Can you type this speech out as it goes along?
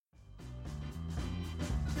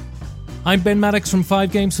I'm Ben Maddox from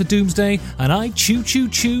 5 Games for Doomsday, and I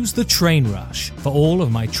choose the Train Rush for all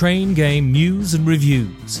of my train game news and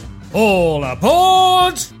reviews. All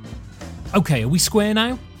aboard! Okay, are we square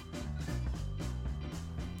now?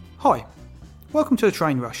 Hi, welcome to the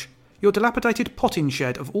Train Rush, your dilapidated potting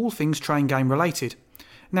shed of all things train game related.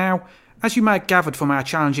 Now, as you may have gathered from our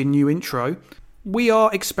challenging new intro, we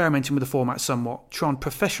are experimenting with the format somewhat, trying to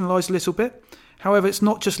professionalise a little bit. However, it's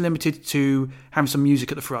not just limited to having some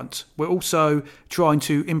music at the front. We're also trying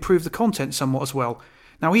to improve the content somewhat as well.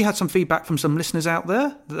 Now, we had some feedback from some listeners out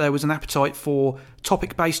there that there was an appetite for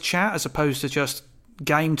topic-based chat as opposed to just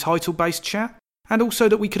game title-based chat, and also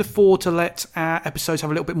that we could afford to let our episodes have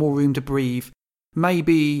a little bit more room to breathe,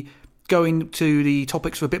 maybe going to the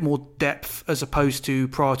topics with a bit more depth as opposed to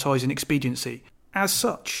prioritising expediency. As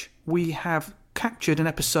such, we have captured an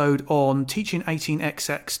episode on teaching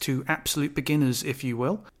 18xx to absolute beginners, if you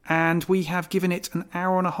will, and we have given it an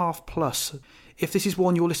hour and a half plus. If this is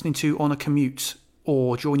one you're listening to on a commute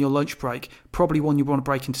or during your lunch break, probably one you want to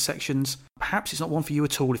break into sections. Perhaps it's not one for you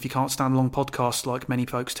at all if you can't stand long podcasts like many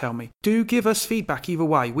folks tell me. Do give us feedback either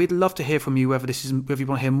way. We'd love to hear from you whether you want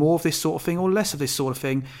to hear more of this sort of thing or less of this sort of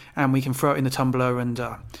thing, and we can throw it in the tumbler and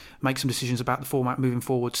make some decisions about the format moving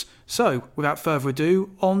forwards. So, without further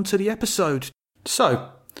ado, on to the episode. So,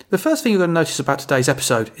 the first thing you're going to notice about today's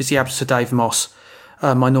episode is the absence of Dave Moss,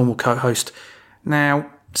 my normal co-host. Now,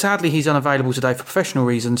 sadly he's unavailable today for professional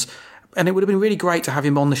reasons, and it would have been really great to have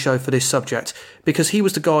him on the show for this subject, because he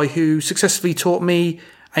was the guy who successfully taught me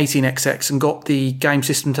 18xx and got the game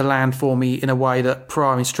system to land for me in a way that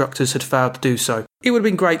prior instructors had failed to do so. It would have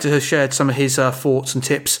been great to have shared some of his thoughts and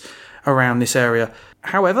tips around this area.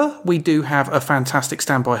 However, we do have a fantastic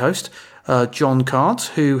standby host, John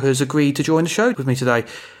Cart, who has agreed to join the show with me today.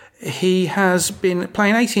 He has been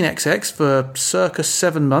playing 18xx for circa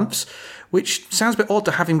 7 months, which sounds a bit odd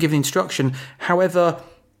to have him giving instruction. However,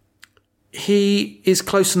 he is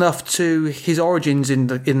close enough to his origins in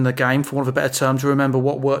the game, for want of a better term, to remember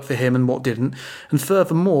what worked for him and what didn't. And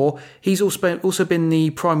furthermore, he's also been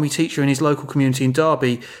the primary teacher in his local community in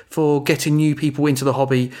Derby for getting new people into the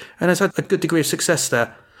hobby, and has had a good degree of success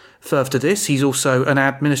there. Further to this, he's also an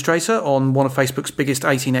administrator on one of Facebook's biggest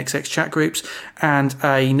 18xx chat groups and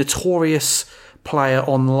a notorious player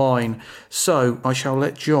online. So I shall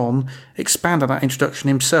let John expand on that introduction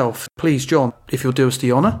himself. Please, John, if you'll do us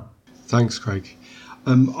the honour. Thanks, Craig.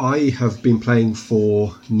 I have been playing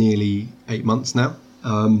for nearly 8 months now,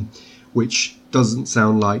 which doesn't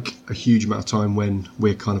sound like a huge amount of time when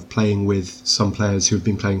we're kind of playing with some players who have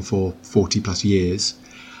been playing for 40 plus years.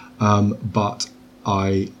 But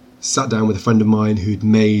I sat down with a friend of mine who'd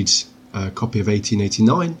made a copy of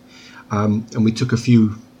 1889, and we took a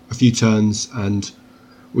few turns, and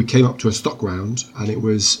we came up to a stock round, and it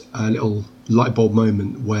was a little light bulb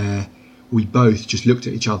moment where we both just looked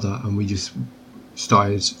at each other and we just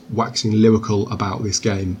started waxing lyrical about this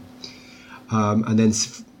game. And then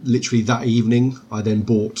literally that evening, I then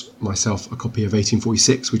bought myself a copy of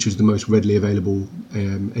 1846, which was the most readily available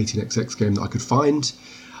 18xx game that I could find,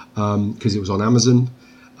 because it was on Amazon.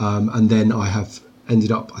 And then I have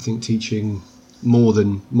ended up, I think, teaching more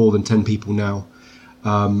than 10 people now,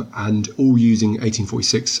 and all using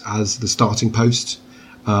 1846 as the starting post.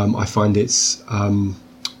 I find it's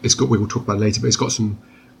got, we will talk about it later, but it's got some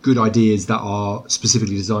good ideas that are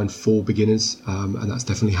specifically designed for beginners, and that's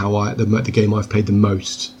definitely how the game I've played the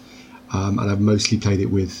most, and I've mostly played it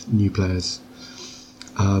with new players.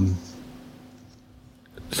 I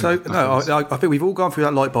think we've all gone through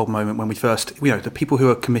that light bulb moment when we first, the people who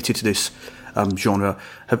are committed to this genre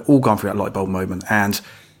have all gone through that light bulb moment. And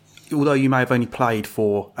although you may have only played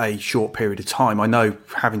for a short period of time, I know,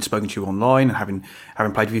 having spoken to you online and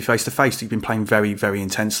having played with you face to face, that you've been playing very, very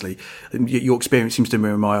intensely. Your experience seems to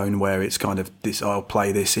mirror my own, where it's kind of this: I'll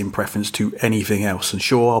play this in preference to anything else. And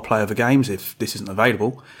sure, I'll play other games if this isn't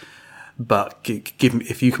available. But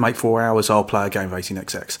if you can make 4 hours, I'll play a game of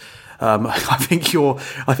 18xx. I think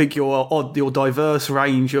your diverse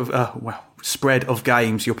range of spread of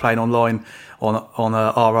games you're playing online on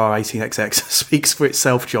RR 18xx speaks for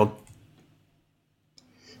itself, John.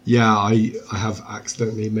 Yeah, I have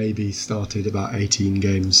accidentally maybe started about 18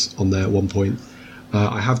 games on there at one point.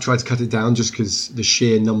 I have tried to cut it down just because the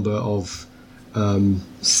sheer number of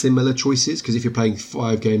similar choices, because if you're playing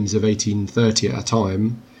 5 games of 1830 at a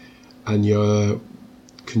time and you're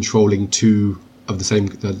controlling 2 of the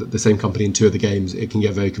same company in 2 of the games, it can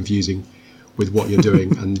get very confusing with what you're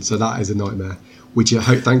doing. And so that is a nightmare, which I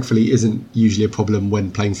hope thankfully isn't usually a problem when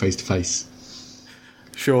playing face to face.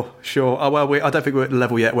 Sure. I don't think we're at the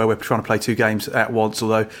level yet where we're trying to play 2 games at once,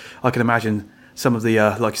 although I can imagine some of the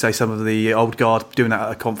like you say, some of the old guard doing that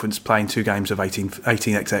at a conference, playing 2 games of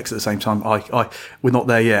 18xx at the same time. We're not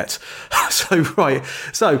there yet.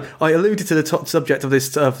 So I alluded to the top subject of this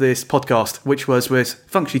podcast, which was with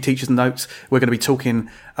Functionally Teachers Notes. We're going to be talking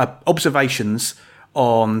observations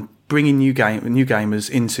on bringing new gamers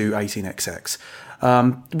into 18xx.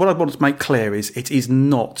 What I want to make clear is it is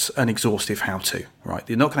not an exhaustive how-to, right?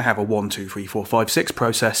 You're not going to have a 1, 2, 3, 4, 5, 6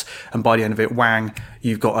 process, and by the end of it, whang,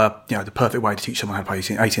 you've got the perfect way to teach someone how to play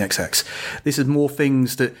 18xx. This is more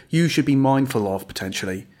things that you should be mindful of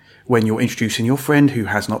potentially when you're introducing your friend who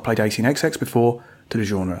has not played 18xx before to the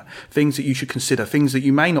genre. Things that you should consider, things that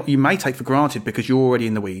you may take for granted because you're already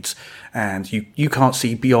in the weeds and you can't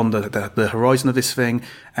see beyond the horizon of this thing,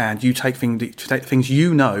 and you take things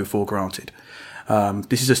you know for granted.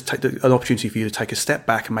 This is just an opportunity for you to take a step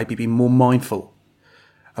back and maybe be more mindful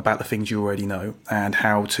about the things you already know and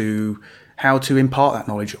how to impart that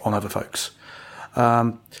knowledge on other folks.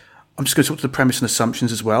 I'm just going to talk to the premise and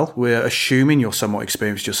assumptions as well. We're assuming you're somewhat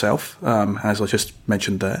experienced yourself, as I just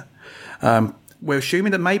mentioned there. We're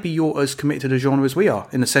assuming that maybe you're as committed to the genre as we are,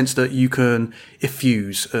 in the sense that you can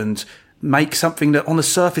effuse and make something that on the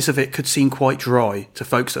surface of it could seem quite dry to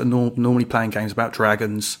folks that are normally playing games about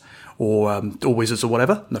dragons or wizards or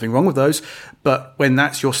whatever. Nothing wrong with those. But when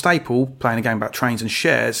that's your staple, playing a game about trains and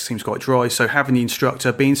shares seems quite dry. So having the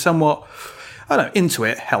instructor being somewhat, into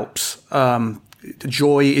it helps.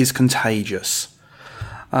 Joy is contagious.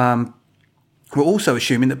 We're also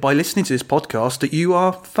assuming that by listening to this podcast that you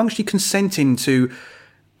are functionally consenting to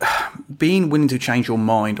being willing to change your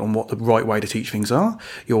mind on what the right way to teach things are.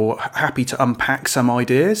 You're happy to unpack some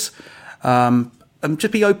ideas, and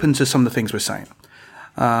just be open to some of the things we're saying.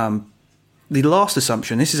 The last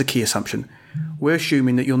assumption, this is a key assumption, we're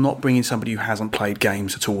assuming that you're not bringing somebody who hasn't played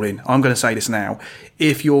games at all in. I'm going to say this now.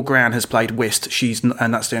 If your gran has played Whist,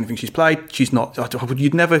 and that's the only thing she's played,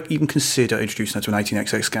 you'd never even consider introducing her to an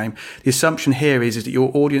 18xx game. The assumption here is that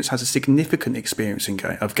your audience has a significant experience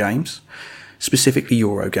of games, specifically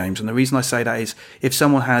Euro games. And the reason I say that is if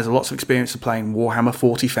someone has lots of experience of playing Warhammer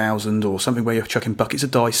 40,000 or something where you're chucking buckets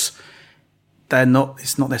of dice, they're not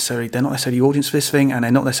necessarily the audience for this thing, and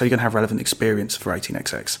they're not necessarily going to have relevant experience for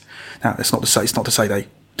 18xx. Now, it's not to say they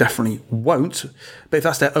definitely won't, but if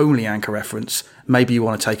that's their only anchor reference, maybe you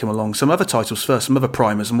want to take them along some other titles first, some other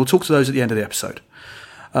primers, and we'll talk to those at the end of the episode.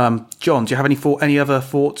 John, do you have any other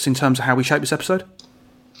thoughts in terms of how we shape this episode?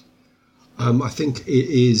 I think it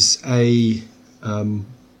is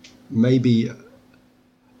maybe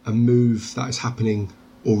a move that is happening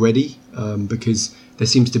already, because there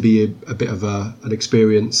seems to be a bit of an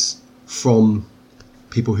experience from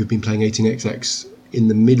people who've been playing 18xx in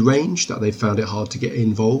the mid-range that they've found it hard to get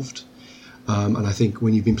involved. And I think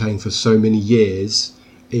when you've been playing for so many years,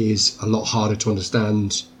 it is a lot harder to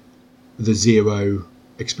understand the zero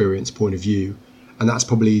experience point of view. And that's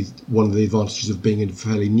probably one of the advantages of being a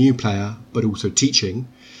fairly new player, but also teaching,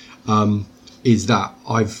 is that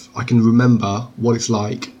I can remember what it's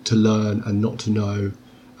like to learn and not to know.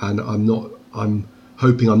 And I'm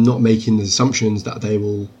hoping I'm not making the assumptions that they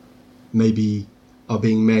will maybe are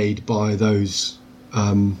being made by those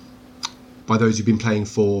who've been playing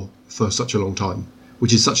for such a long time,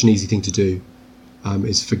 which is such an easy thing to do,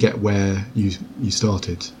 is forget where you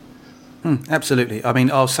started. Absolutely. I mean,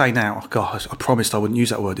 I'll say now, God, I promised I wouldn't use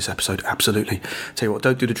that word this episode. Absolutely. Tell you what,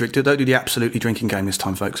 don't do the absolutely drinking game this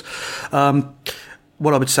time, folks.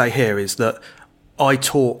 What I would say here is that I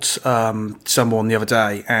taught someone the other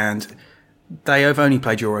day, and they have only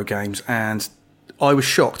played Euro games, and I was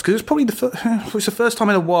shocked because it was probably the first time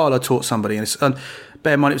in a while I taught somebody. And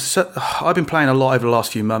bear in mind, I've been playing a lot over the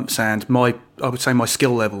last few months, and I would say my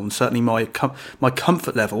skill level and certainly my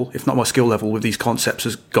comfort level, if not my skill level, with these concepts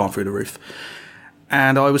has gone through the roof.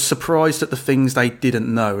 And I was surprised at the things they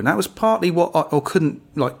didn't know, and that was partly what I couldn't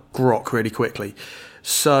grok really quickly.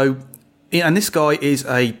 So. And this guy is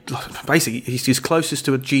basically he's as closest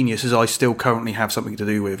to a genius as I still currently have something to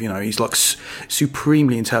do with. He's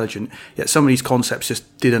supremely intelligent, yet some of these concepts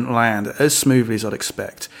just didn't land as smoothly as I'd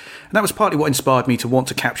expect. And that was partly what inspired me to want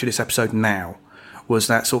to capture this episode now, was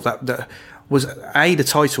that sort of that was A, the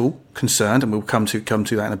title concerned, and we'll come to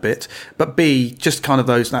that in a bit, but B, just kind of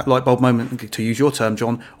that light bulb moment, to use your term,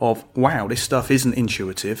 John, of wow, this stuff isn't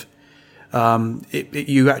intuitive.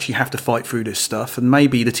 You actually have to fight through this stuff, and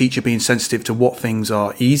maybe the teacher being sensitive to what things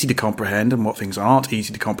are easy to comprehend and what things aren't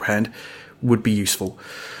easy to comprehend would be useful.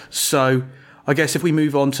 So I guess if we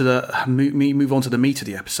move on to the meat of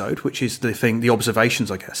the episode, which is the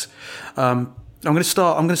observations, I guess. I'm going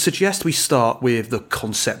to suggest we start with the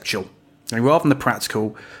conceptual, and rather than the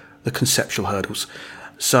practical, the conceptual hurdles.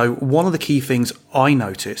 So one of the key things I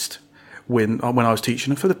noticed when I was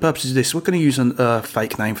teaching. And for the purposes of this, we're going to use a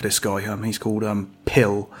fake name for this guy. He's called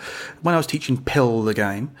Pill. When I was teaching Pill the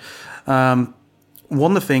game, one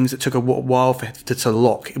of the things that took a while for it to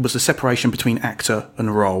lock, it was the separation between actor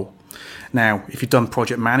and role. Now, if you've done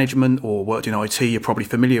project management or worked in IT, you're probably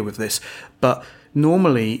familiar with this. But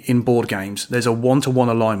normally in board games, there's a one-to-one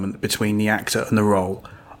alignment between the actor and the role.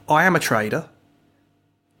 I am a trader,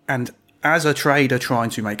 and as a trader trying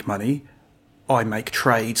to make money, I make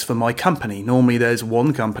trades for my company. Normally there's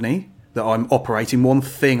one company that I'm operating, one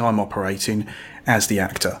thing I'm operating as the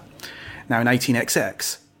actor. Now in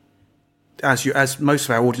 18xx, as most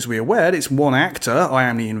of our audience will be aware, it's one actor. I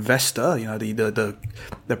am the investor,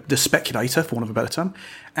 the speculator, for want of a better term,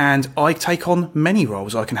 and I take on many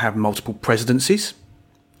roles. I can have multiple presidencies.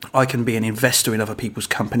 I can be an investor in other people's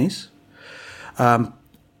companies.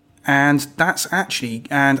 And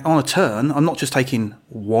on a turn, I'm not just taking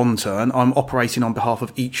one turn, I'm operating on behalf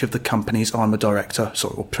of each of the companies I'm a director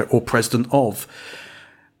or president of.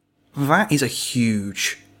 That is a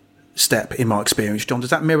huge step in my experience. John,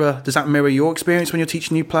 does that mirror your experience when you're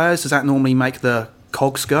teaching new players? Does that normally make the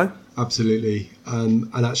cogs go? Absolutely. And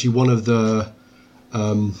actually one of the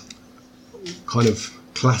kind of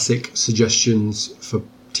classic suggestions for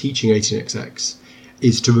teaching 18xx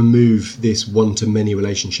is to remove this one-to-many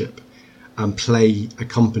relationship and play a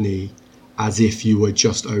company as if you were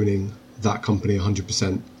just owning that company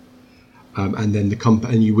 100%. And then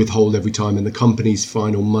and you withhold every time, and the company's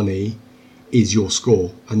final money is your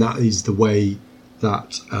score. And that is the way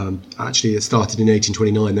that actually it started in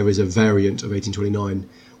 1829. There is a variant of 1829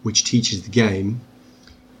 which teaches the game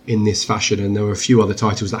in this fashion, and there are a few other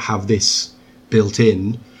titles that have this built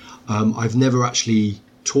in. I've never actually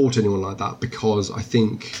taught anyone like that because I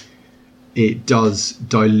think it does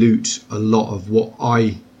dilute a lot of what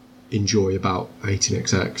I enjoy about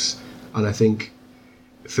 18xx. And I think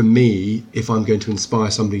for me, if I'm going to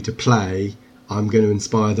inspire somebody to play, I'm going to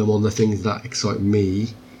inspire them on the things that excite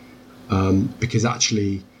me, because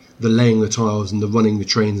actually the laying the tiles and the running the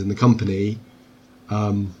trains in the company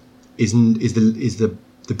is the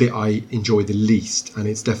bit I enjoy the least. And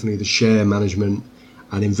it's definitely the share management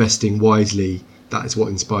and investing wisely. That is what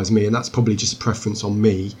inspires me, and that's probably just a preference on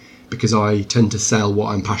me because I tend to sell what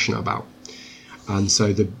I'm passionate about, and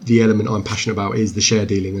so the element I'm passionate about is the share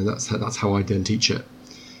dealing, and that's how I then teach it.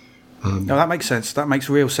 No, that makes sense. That makes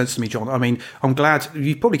real sense to me, John. I mean, I'm glad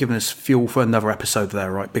you've probably given us fuel for another episode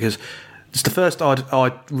there, right? Because it's the first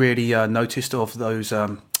I'd really noticed of those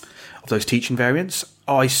teaching variants.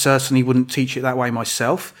 I certainly wouldn't teach it that way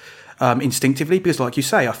myself. Instinctively, because like you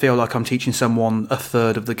say, I feel like I'm teaching someone a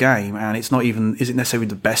third of the game, and is it necessarily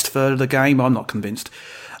the best third of the game? I'm not convinced.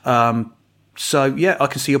 So yeah, I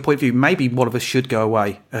can see your point of view. Maybe one of us should go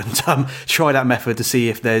away and try that method to see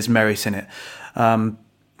if there's merit in it.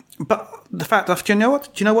 But the fact that, do you know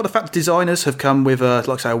what? The fact that designers have come with like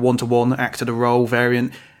I say, a one-to-one actor to role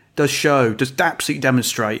variant does absolutely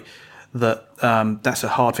demonstrate that that's a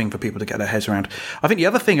hard thing for people to get their heads around. I think the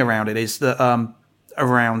other thing around it is that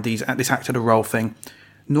around this actor to role thing,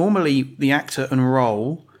 normally the actor and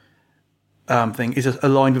role thing is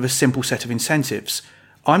aligned with a simple set of incentives.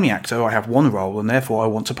 I'm the actor, I have one role, and therefore I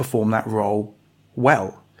want to perform that role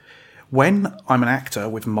well. When I'm an actor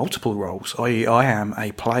with multiple roles, i.e. I am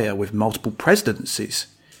a player with multiple presidencies,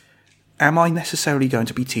 am I necessarily going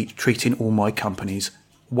to be treating all my companies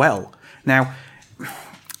well? Now,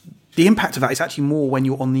 the impact of that is actually more when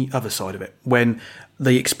you're on the other side of it. When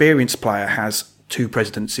the experienced player has two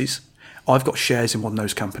presidencies, I've got shares in one of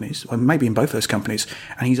those companies, or maybe in both those companies,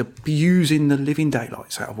 and he's abusing the living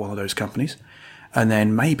daylights out of one of those companies, and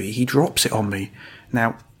then maybe he drops it on me.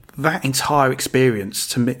 Now, that entire experience,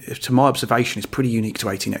 to my observation, is pretty unique to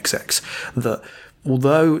 18xx, that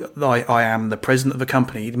although I am the president of a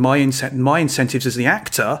company, my incentives as the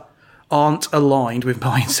actor aren't aligned with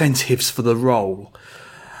my incentives for the role.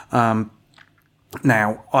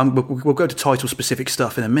 Now, we'll go to title-specific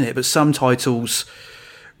stuff in a minute, but some titles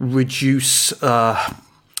reduce the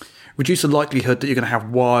likelihood that you're going to have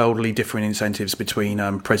wildly different incentives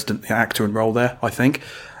between president, actor, and role. There, I think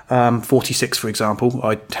 46, for example.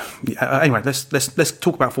 Anyway, let's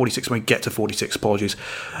talk about 46 when we get to 46. Apologies,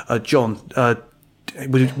 John.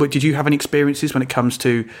 Did you have any experiences when it comes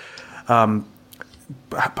to,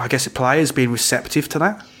 I guess, players being receptive to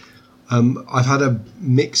that? I've had a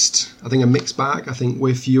mixed bag. I think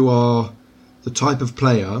if you are the type of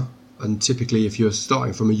player, and typically if you're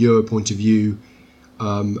starting from a Euro point of view,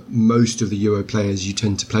 most of the Euro players you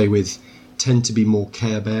tend to play with tend to be more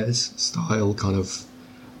Care Bears style, kind of,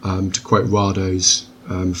 to quote Rado's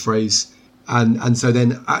phrase. And so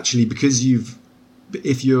then actually, because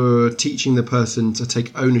if you're teaching the person to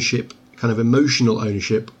take ownership kind of emotional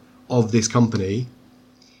ownership of this company,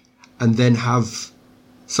 and then have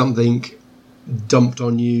something dumped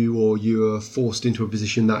on you, or you are forced into a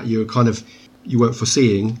position that you weren't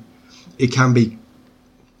foreseeing, it can be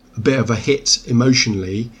a bit of a hit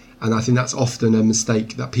emotionally. And I think that's often a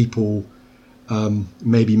mistake that people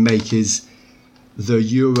maybe make, is the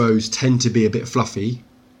Euros tend to be a bit fluffy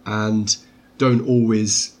and don't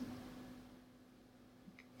always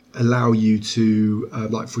allow you to,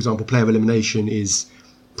 like for example, player elimination is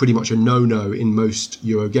pretty much a no-no in most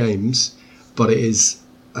Euro games, but it is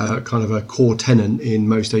kind of a core tenet in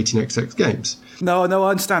most 18xx games. No, I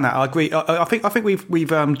understand that. I agree. I think we've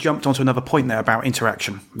jumped onto another point there about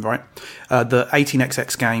interaction, right? The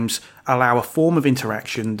 18xx games allow a form of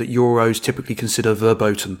interaction that Euros typically consider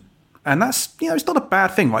verboten, and that's, it's not a bad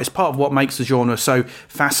thing, right? It's part of what makes the genre so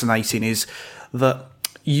fascinating, is that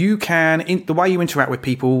you can, the way you interact with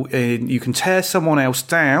people, you can tear someone else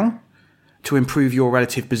down to improve your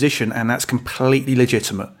relative position, and that's completely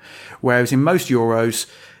legitimate. Whereas in most Euros,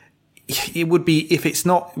 it would be, if it's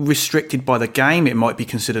not restricted by the game, it might be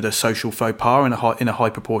considered a social faux pas in a high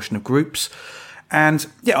proportion of groups. And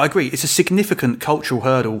yeah, I agree, it's a significant cultural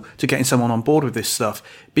hurdle to getting someone on board with this stuff,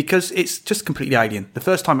 because it's just completely alien. The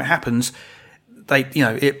first time it happens,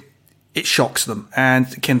 it shocks them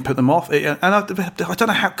and can put them off. And I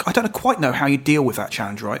don't quite know how you deal with that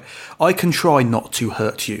challenge, right? I can try not to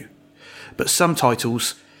hurt you, but some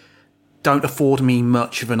titles don't afford me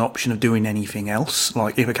much of an option of doing anything else.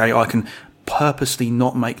 Like, I can purposely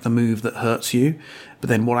not make the move that hurts you, but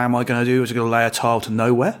then what am I going to do? Is I going to lay a tile to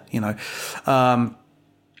nowhere? But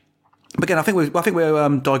again, I think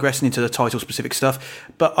we're digressing into the title specific stuff.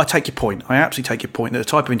 But I take your point. I absolutely take your point that the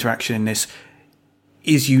type of interaction in this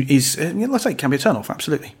is let's say, it can be a turn off.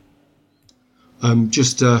 Absolutely.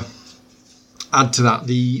 Just to add to that,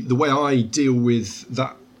 the way I deal with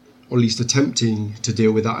that, or at least attempting to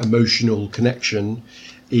deal with that emotional connection,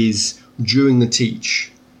 is during the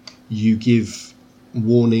teach, you give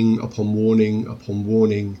warning upon warning upon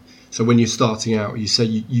warning. So when you're starting out, you say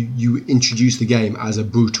you introduce the game as a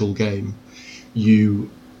brutal game. You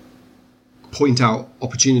point out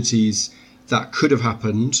opportunities that could have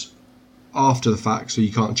happened after the fact, so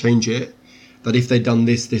you can't change it, that if they'd done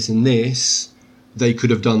this, this and this, they could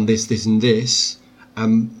have done this, this and this,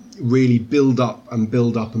 and really build up and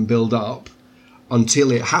build up and build up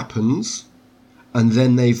until it happens, and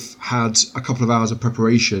then they've had a couple of hours of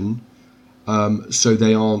preparation, so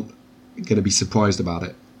they aren't going to be surprised about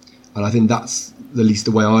it. And I think that's at least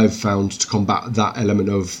the way I've found to combat that element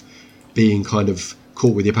of being kind of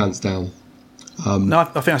caught with your pants down. No,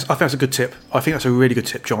 I think that's a good tip. I think that's a really good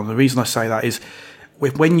tip, John. The reason I say that is,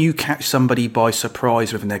 when you catch somebody by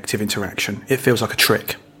surprise with a negative interaction, it feels like a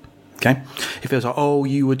trick. Okay, it feels like, oh,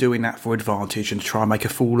 you were doing that for advantage and to try and make a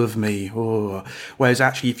fool of me. Oh. Whereas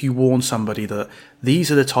actually, if you warn somebody that these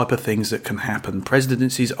are the type of things that can happen,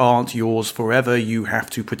 presidencies aren't yours forever, you have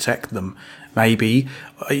to protect them. Maybe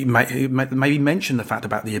mention the fact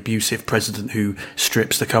about the abusive president who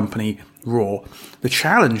strips the company raw. The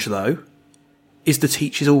challenge, though, is the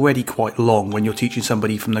teach is already quite long when you're teaching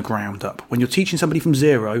somebody from the ground up. When you're teaching somebody from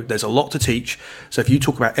zero, there's a lot to teach. So if you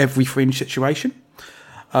talk about every fringe situation,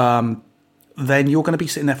 then you're going to be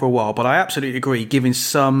sitting there for a while. But I absolutely agree, giving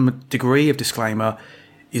some degree of disclaimer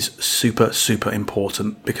is super, super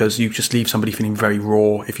important, because you just leave somebody feeling very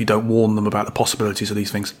raw if you don't warn them about the possibilities of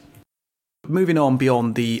these things. Moving on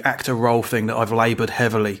beyond the actor role thing that I've laboured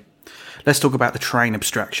heavily, let's talk about the train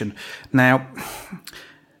abstraction. Now,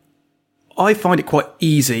 I find it quite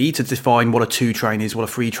easy to define what a 2 train is, what a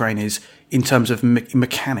 3 train is, in terms of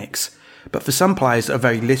mechanics. But for some players that are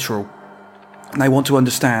very literal, and they want to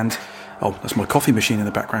understand... Oh, that's my coffee machine in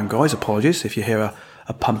the background, guys. Apologies if you hear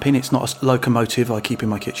a pumping. It's not a locomotive I keep in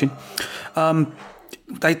my kitchen.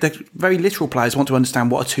 They very literal players want to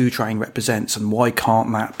understand what a 2 train represents, and why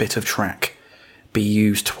can't that bit of track be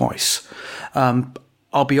used twice.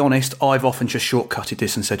 I'll be honest, I've often just shortcutted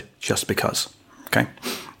this and said, just because. Okay.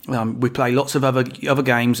 We play lots of other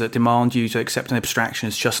games that demand you to accept an abstraction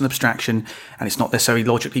as just an abstraction, and it's not necessarily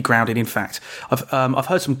logically grounded in fact. I've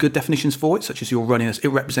heard some good definitions for it, such as you're running. It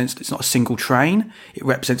represents, it's not a single train. It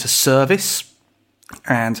represents a service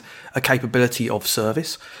and a capability of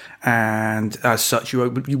service, and as such, you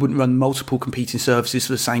wouldn't run multiple competing services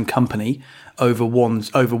for the same company over one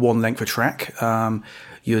length of track.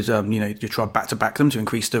 You'd try back to back them to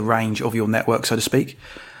increase the range of your network, so to speak.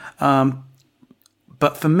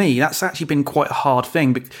 But for me, that's actually been quite a hard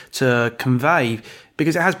thing to convey,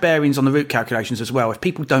 because it has bearings on the route calculations as well. If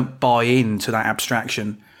people don't buy into that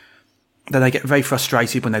abstraction, then they get very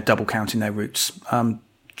frustrated when they're double counting their routes.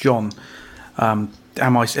 John,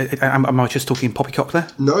 Am I just talking poppycock there?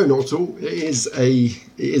 No, not at all. It is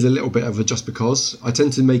a little bit of a just because. I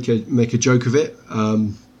tend to make a joke of it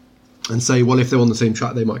and say, well, if they're on the same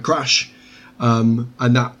track, they might crash, and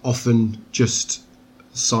that often just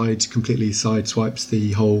completely sideswipes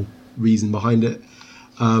the whole reason behind it,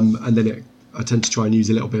 and then I tend to try and use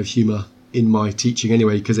a little bit of humour in my teaching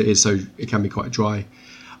anyway, because it can be quite dry.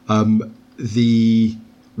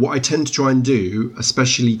 What I tend to try and do,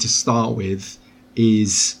 especially to start with,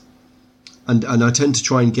 is, and I tend to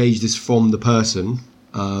try and gauge this from the person,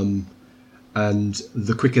 and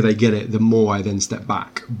the quicker they get it, the more I then step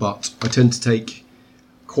back. But I tend to take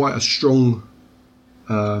quite a strong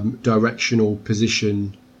directional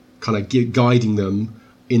position, kind of guiding them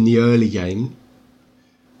in the early game.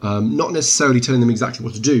 Not necessarily telling them exactly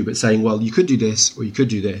what to do, but saying, well, you could do this or you could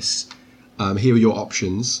do this. Here are your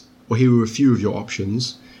options, or here are a few of your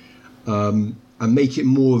options. And make it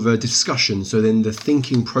more of a discussion, so then the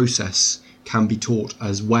thinking process can be taught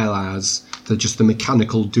as well as just the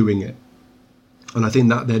mechanical doing it. And I think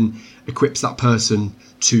that then equips that person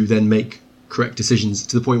to then make correct decisions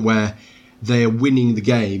to the point where they are winning the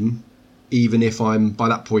game, even if I'm, by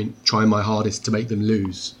that point, trying my hardest to make them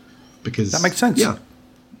lose. Because that makes sense. Yeah.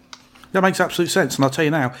 That makes absolute sense. And I'll tell you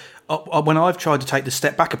now, when I've tried to take the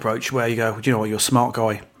step back approach where you go, do you know what, you're a smart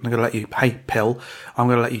guy, I'm going to let you, hey, Pill, I'm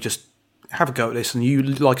going to let you just have a go at this, and you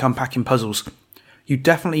like unpacking puzzles. You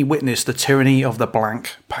definitely witness the tyranny of the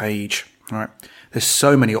blank page, right? There's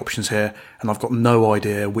so many options here, and I've got no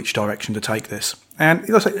idea which direction to take this. And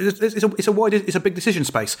it's a big decision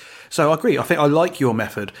space. So I agree. I think I like your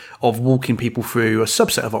method of walking people through a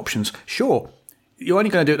subset of options. Sure, you're only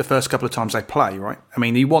going to do it the first couple of times they play, right? I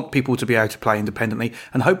mean, you want people to be able to play independently,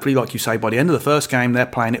 and hopefully, like you say, by the end of the first game, they're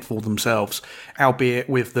playing it for themselves, albeit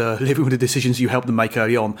with living with the decisions you help them make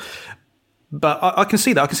early on. But I can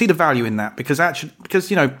see that. I can see the value in that because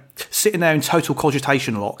sitting there in total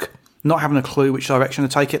cogitation lock, not having a clue which direction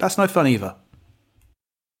to take it, that's no fun either.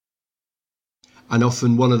 And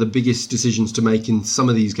often one of the biggest decisions to make in some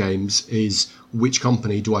of these games is which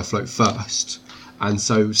company do I float first? And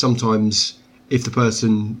so sometimes if the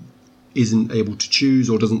person isn't able to choose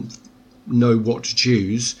or doesn't know what to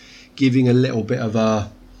choose, giving a little bit of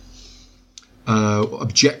a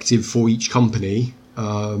objective for each company,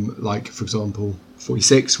 like for example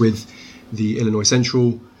 46 with the Illinois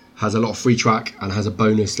Central has a lot of free track and has a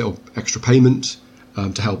bonus little extra payment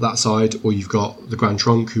to help that side, or you've got the Grand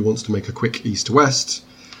Trunk who wants to make a quick east to west.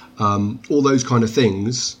 All those kind of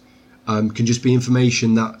things can just be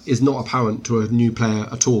information that is not apparent to a new player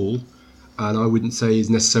at all, and I wouldn't say is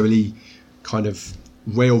necessarily kind of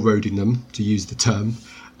railroading them, to use the term,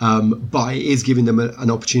 but it is giving them an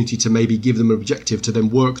opportunity to maybe give them an objective to then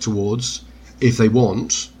work towards if they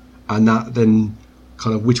want, and that then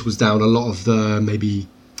kind of whittles down a lot of the maybe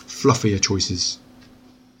fluffier choices.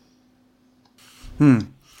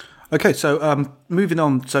 Okay, so moving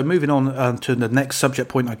on to the next subject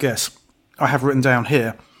point, I guess I have written down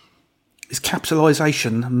here is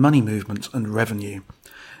capitalisation, money movement, and revenue.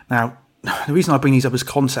 Now, the reason I bring these up as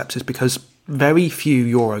concepts is because very few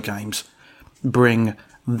Euro games bring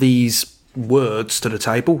these words to the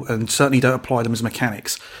table, and certainly don't apply them as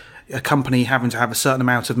mechanics. A company having to have a certain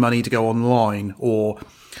amount of money to go online, or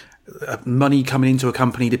money coming into a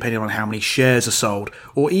company depending on how many shares are sold,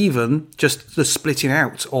 or even just the splitting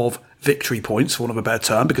out of victory points, for want of a better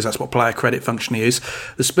term, because that's what player credit functionally is,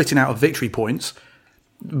 the splitting out of victory points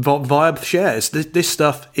via shares. This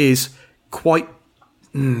stuff is quite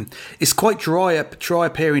dry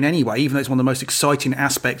appearing anyway, even though it's one of the most exciting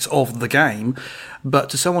aspects of the game. But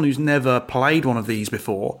to someone who's never played one of these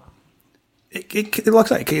before, it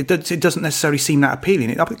like I say, it doesn't necessarily seem that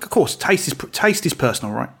appealing. Of course, taste is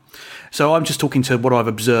personal, right? So I'm just talking to what I've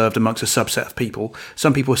observed amongst a subset of people.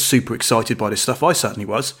 Some people are super excited by this stuff. I certainly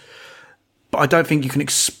was, but I don't think you can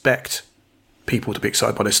expect people to be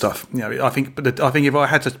excited by this stuff. I think if I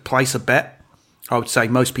had to place a bet, I would say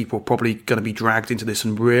most people are probably going to be dragged into this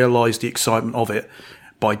and realise the excitement of it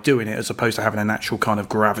by doing it, as opposed to having a natural kind of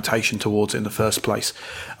gravitation towards it in the first place.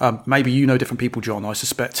 Maybe you know different people, John. I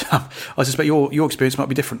suspect your experience might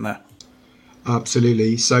be different there.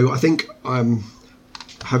 Absolutely. So I think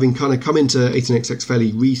having kind of come into 18xx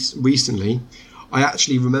fairly recently, I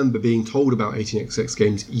actually remember being told about 18xx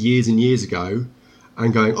games years and years ago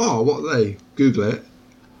and going, oh, what are they? Google it.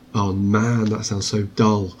 Oh man, that sounds so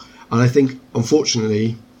dull. And I think,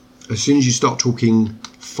 unfortunately, as soon as you start talking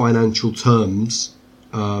financial terms,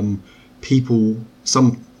 some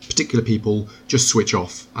particular people just switch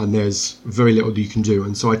off, and there's very little you can do.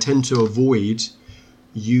 And so I tend to avoid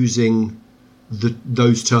using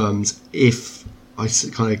those terms if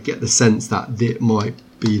kind of get the sense that it might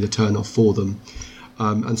be the turn off for them.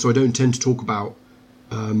 And so I don't tend to talk about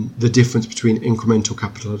the difference between incremental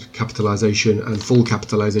capitalization and full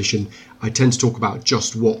capitalization. I tend to talk about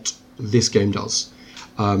just what this game does.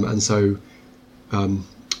 And so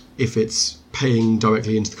if it's paying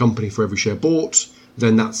directly into the company for every share bought,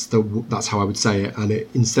 then that's how I would say it. And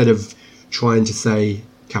instead of trying to say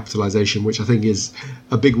capitalization, which I think is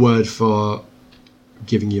a big word for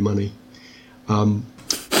giving you money.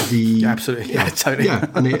 Absolutely, yeah, totally. Yeah,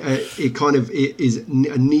 and it is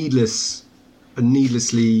a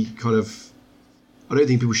needlessly kind of. I don't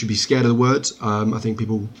think people should be scared of the word. I think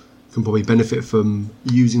people can probably benefit from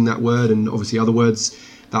using that word, and obviously other words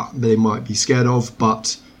that they might be scared of.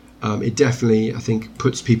 But it definitely, I think,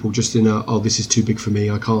 puts people just in this is too big for me.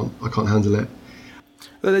 I can't handle it.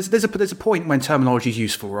 Well, there's a point when terminology is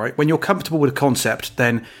useful, right? When you're comfortable with a concept,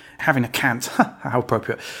 then having a cant, how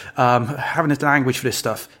appropriate, having a language for this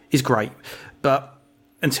stuff is great. But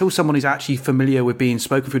until someone is actually familiar with being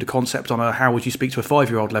spoken through the concept on a how would you speak to a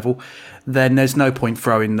 5-year-old level, then there's no point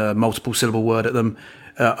throwing the multiple syllable word at them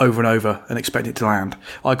over and over and expect it to land.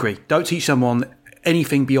 I agree. Don't teach someone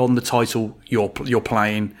anything beyond the title you're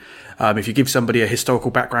playing. If you give somebody a historical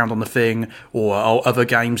background on the thing, or other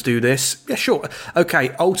games do this, yeah, sure. Okay,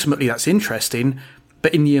 ultimately that's interesting,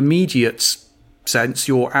 but in the immediate sense,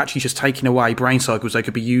 you're actually just taking away brain cycles they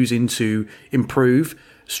could be using to improve,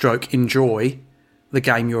 enjoy the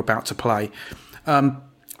game you're about to play. I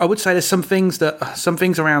would say there's some things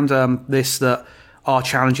around this that are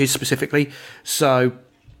challenges specifically. So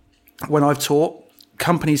when I've taught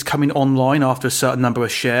companies coming online after a certain number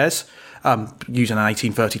of shares, using an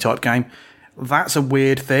 1830 type game, that's a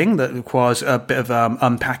weird thing that requires a bit of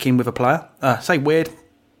unpacking with a player. Say weird,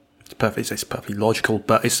 it's perfectly logical,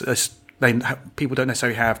 but people don't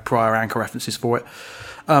necessarily have prior anchor references for it.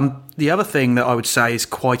 The other thing that I would say is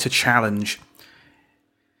quite a challenge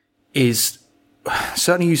is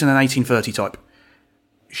certainly using an 1830 type.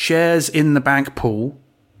 Shares in the bank pool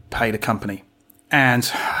pay the company. And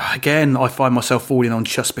again, I find myself falling on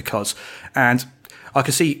just because. And I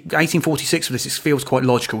can see 1846 for this, it feels quite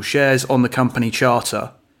logical. Shares on the company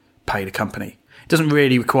charter pay the company. It doesn't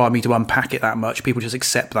really require me to unpack it that much. People just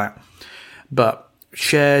accept that. But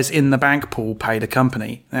shares in the bank pool pay the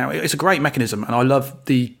company. Now, it's a great mechanism, and I love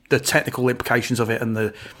the technical implications of it and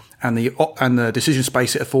the decision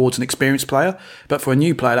space it affords an experienced player. But for a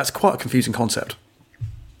new player, that's quite a confusing concept.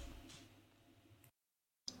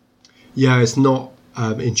 Yeah, it's not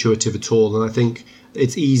intuitive at all, and I think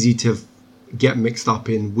it's easy to get mixed up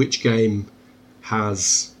in which game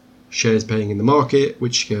has shares paying in the market,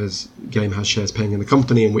 which game has shares paying in the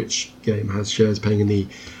company, and which game has shares paying in the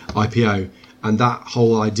IPO. And that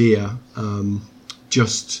whole idea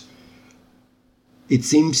it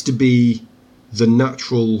seems to be the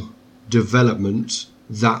natural development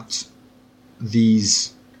that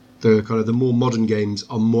the more modern games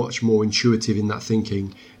are much more intuitive in that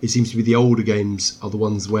thinking. It seems to be the older games are the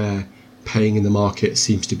ones where paying in the market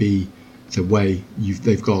seems to be the way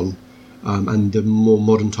they've gone, and the more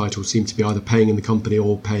modern titles seem to be either paying in the company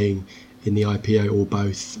or paying in the IPO, or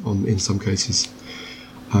both in some cases.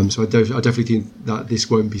 So I definitely think that this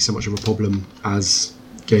won't be so much of a problem as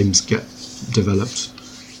games get developed.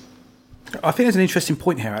 I think there's an interesting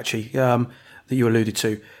point here, actually, that you alluded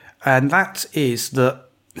to, and that is that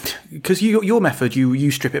because your method,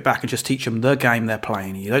 you strip it back and just teach them the game they're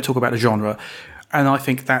playing. You don't talk about the genre, and I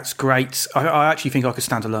think that's great. I actually think I could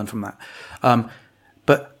stand to learn from that.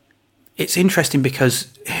 But it's interesting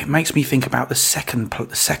because it makes me think about the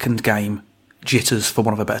second game jitters, for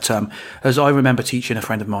want of a better term. As I remember teaching a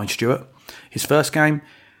friend of mine, Stuart, his first game,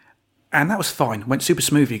 and that was fine. Went super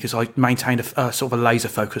smoothly because I maintained a sort of a laser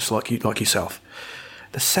focus like yourself.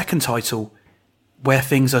 The second title, where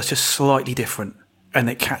things are just slightly different, and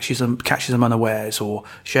it catches them unawares, or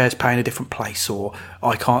shares pay in a different place, or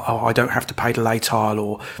I don't have to pay the lay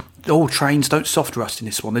tile, or trains don't soft rust in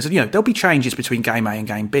this one. There'll be changes between game A and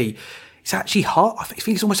game B. It's actually hard. I think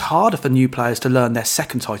it's almost harder for new players to learn their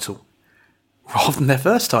second title rather than their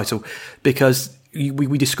first title, because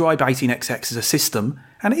we describe 18xx as a system,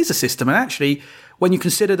 and it is a system. And actually, when you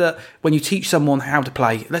consider that when you teach someone how to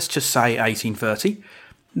play, let's just say 1830,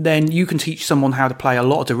 then you can teach someone how to play a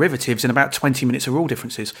lot of derivatives in about 20 minutes of rule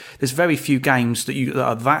differences. There's very few games that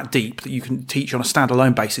are that deep that you can teach on a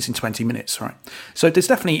standalone basis in 20 minutes, right? So there's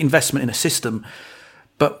definitely investment in a system,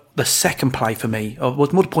 but the second play for me, or more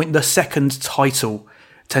to the point, the second title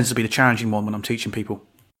tends to be the challenging one when I'm teaching people.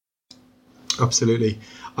 Absolutely.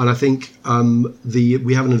 And I think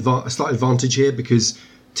we have a slight advantage here, because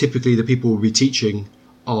typically the people we'll be teaching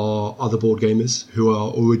are other board gamers who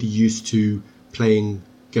are already used to playing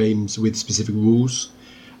games with specific rules,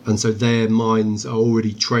 and so their minds are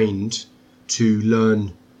already trained to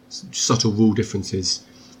learn subtle rule differences,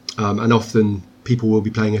 and often people will be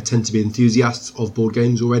playing tend to be enthusiasts of board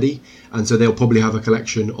games already, and so they'll probably have a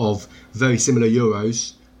collection of very similar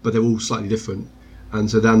Euros, but they're all slightly different. And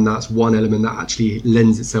so then that's one element that actually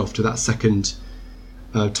lends itself to that second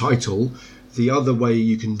title. The other way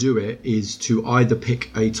you can do it is to either pick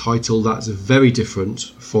a title that's very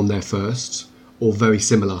different from their first or very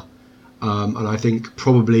similar. And I think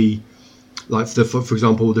probably, like for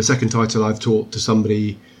example, the second title I've taught to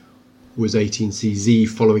somebody was 18CZ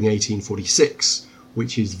following 1846,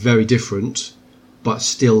 which is very different, but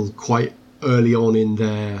still quite early on in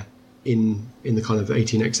their in the kind of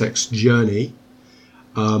 18XX journey.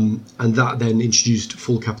 And that then introduced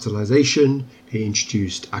full capitalization, it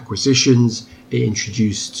introduced acquisitions, it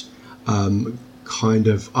introduced kind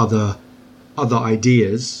of other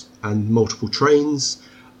ideas and multiple trains,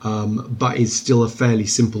 but it's still a fairly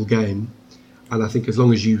simple game. And I think as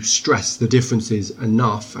long as you stress the differences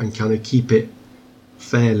enough and kind of keep it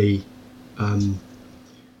fairly,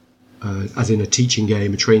 as in a teaching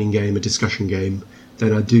game, a training game, a discussion game,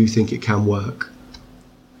 then I do think it can work.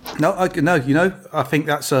 No, I think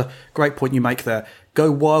that's a great point you make there.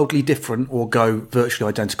 Go wildly different or go virtually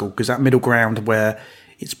identical, because that middle ground where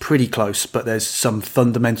it's pretty close, but there's some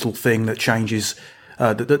fundamental thing that changes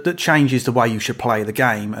that changes the way you should play the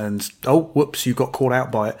game, and whoops, you got caught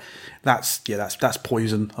out by it. That's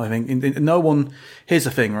poison, I think. No one. Here's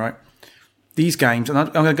the thing, right? These games, and I'm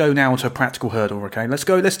going to go now onto a practical hurdle. Okay, let's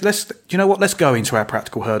go. Let's. You know what? Let's go into our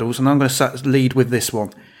practical hurdles, and I'm going to lead with this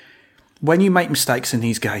one. When you make mistakes in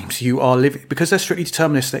these games, you are living, because they're strictly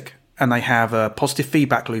deterministic and they have a positive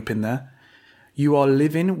feedback loop in there. You are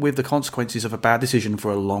living with the consequences of a bad decision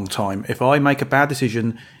for a long time. If I make a bad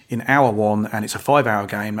decision in hour one and it's a 5-hour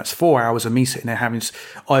game, that's 4 hours of me sitting there having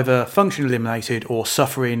either function eliminated or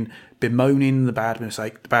suffering, bemoaning the bad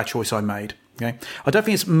mistake, the bad choice I made. Okay, I don't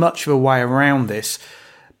think it's much of a way around this,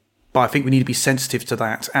 but I think we need to be sensitive to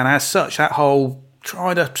that. And as such, that whole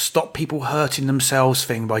try to stop people hurting themselves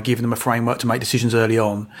thing by giving them a framework to make decisions early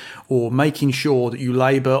on, or making sure that you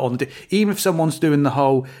labour on even if someone's doing the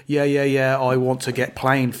whole I want to get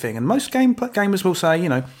playing thing, and most gamers will say,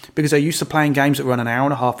 because they're used to playing games that run an hour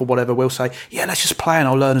and a half or whatever, will say, let's just play and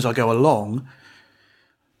I'll learn as I go along.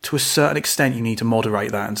 To a certain extent you need to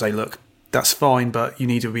moderate that and say, look, that's fine, but you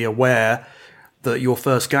need to be aware that your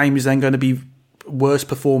first game is then going to be worse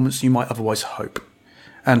performance than you might otherwise hope.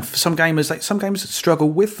 And for some gamers struggle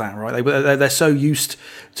with that, right? They're so used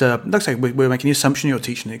to, like I say, we're making the assumption you're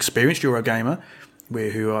teaching an experienced Eurogamer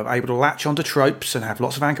who are able to latch onto tropes and have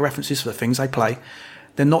lots of anchor references for the things they play.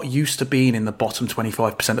 They're not used to being in the bottom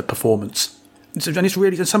 25% of performance.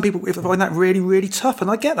 And some people find that really, really tough,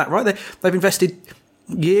 and I get that, right? They've invested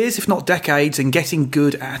years, if not decades, in getting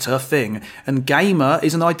good at a thing. And gamer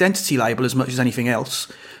is an identity label as much as anything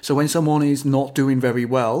else. So when someone is not doing very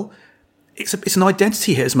well, it's an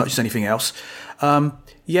identity hit as much as anything else.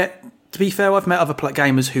 Yet, to be fair, I've met other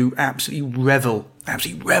gamers who absolutely revel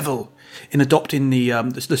in adopting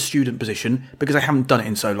the student position because they haven't done it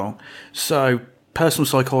in so long. So personal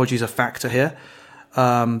psychology is a factor here.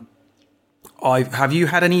 Have you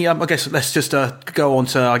had any? I guess let's just go on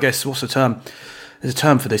to, I guess, what's the term? There's a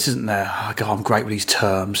term for this, isn't there? Oh, God, I'm great with these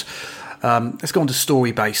terms. Let's go on to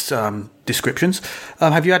story-based descriptions.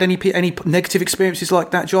 Have you had any negative experiences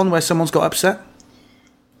like that, John, where someone's got upset?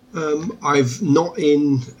 I've not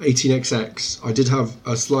in 18XX. I did have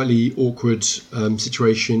a slightly awkward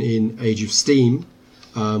situation in Age of Steam,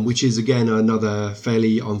 which is, again, another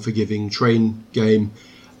fairly unforgiving train game.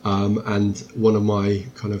 And one of my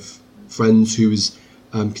kind of friends who was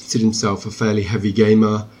considered himself a fairly heavy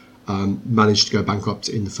gamer managed to go bankrupt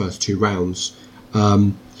in the first 2 rounds.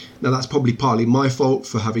 Now, that's probably partly my fault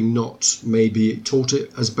for having not maybe taught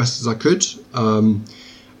it as best as I could.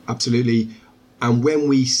 Absolutely. And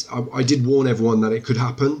when I did warn everyone that it could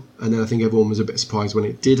happen, and then I think everyone was a bit surprised when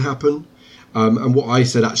it did happen. And what I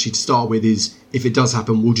said actually to start with is, if it does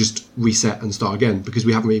happen, we'll just reset and start again, because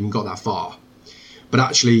we haven't even got that far. But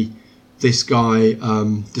actually, this guy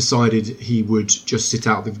decided he would just sit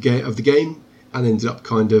out of the game, and ended up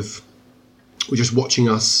kind of just watching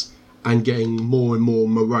us and getting more and more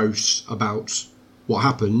morose about what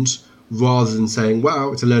happened, rather than saying,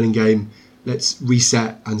 well, it's a learning game, let's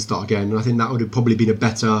reset and start again. And I think that would have probably been a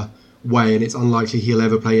better way, and it's unlikely he'll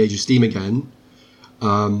ever play Age of Steam again,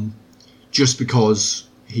 just because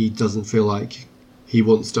he doesn't feel like he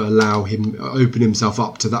wants to open himself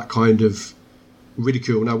up to that kind of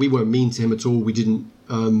ridicule. Now, we weren't mean to him at all, we didn't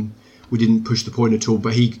push the point at all,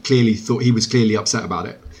 but he was clearly upset about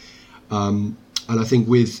it. And I think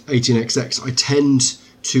with 18xx, I tend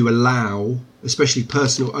to allow, especially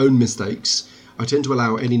personal own mistakes, I tend to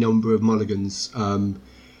allow any number of mulligans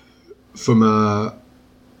from a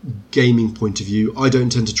gaming point of view. I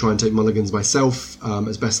don't tend to try and take mulligans myself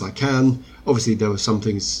as best I can. Obviously, there are some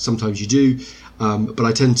things sometimes you do, but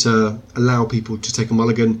I tend to allow people to take a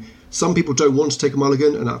mulligan. Some people don't want to take a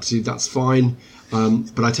mulligan, and absolutely that's fine.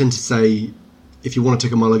 But I tend to say, if you want to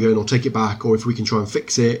take a mulligan or take it back, or if we can try and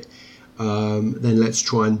fix it, then let's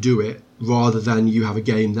try and do it, rather than you have a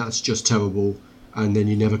game that's just terrible and then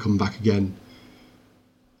you never come back again.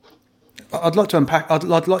 I'd like to unpack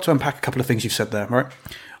a couple of things you've said there, right?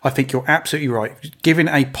 I think you're absolutely right. Giving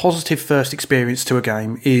a positive first experience to a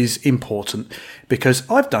game is important, because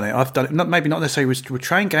I've done it. Maybe not necessarily with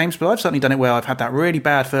train games, but I've certainly done it where I've had that really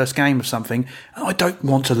bad first game of something, and I don't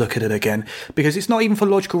want to look at it again, because it's not even for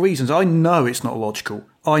logical reasons. I know it's not logical.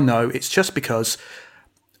 I know it's just because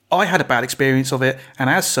I had a bad experience of it, and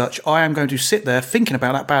as such, I am going to sit there thinking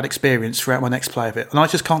about that bad experience throughout my next play of it, and I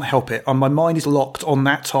just can't help it. And my mind is locked on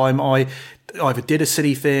that time I either did a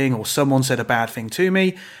silly thing or someone said a bad thing to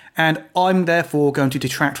me, and I'm therefore going to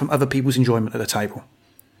detract from other people's enjoyment at the table,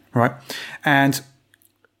 right? And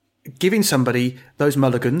giving somebody those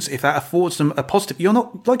mulligans, if that affords them a positive, you're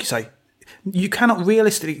not, like you say, you cannot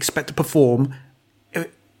realistically expect to perform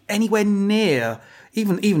anywhere near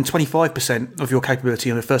even 25% of your capability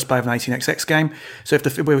on the first play of an 18xx game. So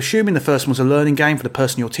if we're assuming the first one's a learning game for the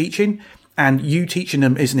person you're teaching, and you teaching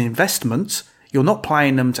them is an investment, you're not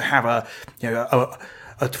playing them to have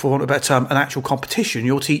for want of a better term, an actual competition.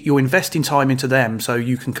 You're investing time into them so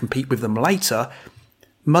you can compete with them later.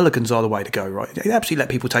 Mulligans are the way to go, right? They absolutely let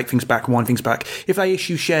people take things back, wind things back. If they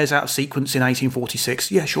issue shares out of sequence in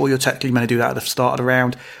 1846, yeah, sure, you're technically going to do that at the start of the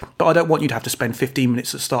round, but I don't want you to have to spend 15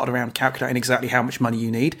 minutes at the start of the round calculating exactly how much money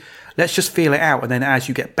you need. Let's just feel it out, and then as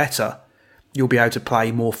you get better, you'll be able to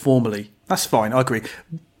play more formally. That's fine, I agree.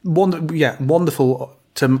 Wonderful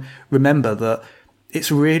to remember that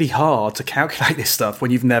it's really hard to calculate this stuff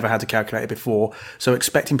when you've never had to calculate it before, so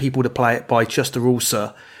expecting people to play it by just the rules,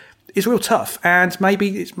 sir, is real tough, and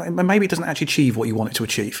maybe it doesn't actually achieve what you want it to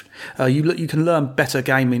achieve. You can learn better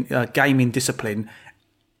gaming discipline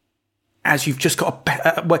as you've just got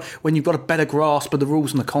when you've got a better grasp of the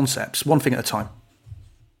rules and the concepts, one thing at a time.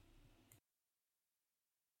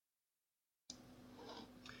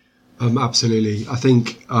 Absolutely, I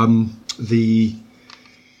think the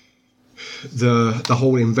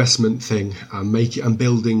whole investment thing, and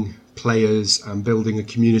building players and building a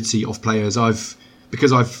community of players.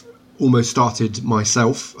 Because I've almost started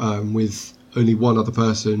myself with only one other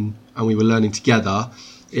person, and we were learning together.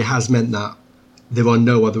 It has meant that there are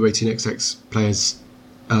no other 18xx players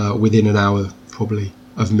within an hour probably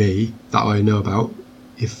of me that I know about.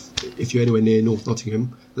 If you're anywhere near North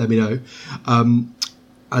Nottingham, let me know.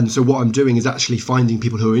 And so what I'm doing is actually finding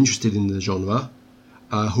people who are interested in the genre,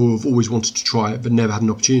 who have always wanted to try it but never had an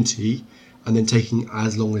opportunity, and then taking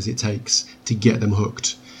as long as it takes to get them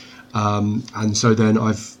hooked. And so then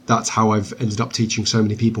that's how I've ended up teaching so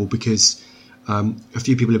many people, because a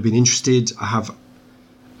few people have been interested. I've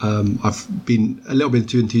been a little bit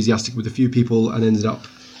too enthusiastic with a few people and ended up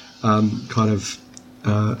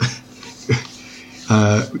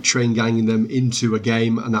train ganging them into a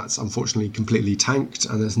game, and that's unfortunately completely tanked,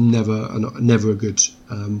 and there's never a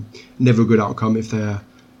good outcome if they're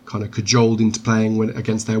kind of cajoled into playing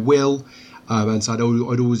against their will. And so I'd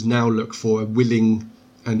always now look for a willing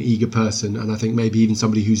and eager person, and I think maybe even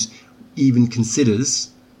somebody who's even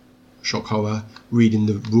considers, shock horror, reading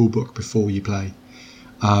the rule book before you play,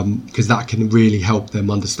 because that can really help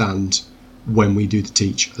them understand when we do the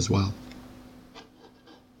teach as well.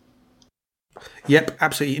 Yep,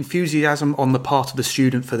 absolutely. Enthusiasm on the part of the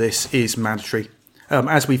student for this is mandatory.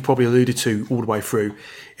 As we've probably alluded to all the way through,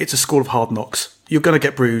 it's a school of hard knocks. You're going to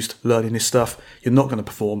get bruised learning this stuff. You're not going to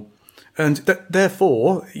perform. And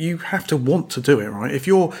therefore, you have to want to do it, right? If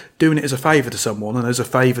you're doing it as a favour to someone, and as a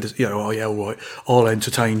favour to, oh yeah, all right, I'll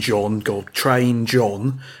entertain John, go train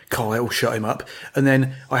John, Kyle, shut him up, and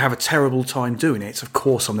then I have a terrible time doing it, of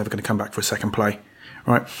course I'm never going to come back for a second play,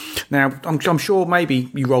 right? Now, I'm sure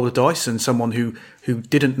maybe you roll the dice and someone who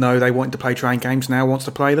didn't know they wanted to play train games now wants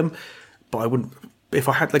to play them, but I wouldn't, if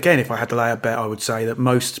I had to lay a bet, I would say that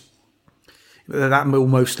that will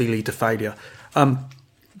mostly lead to failure.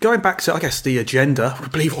 Going back to, I guess, the agenda,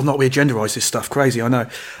 believe it or not, we agendarise this stuff. Crazy, I know.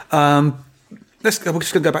 We're just going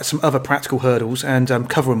to go back to some other practical hurdles and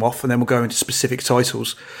cover them off, and then we'll go into specific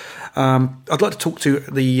titles. I'd like to talk to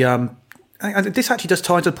the... and this actually does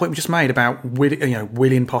tie into the point we just made about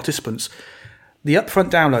willing participants. The upfront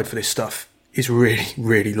download for this stuff is really,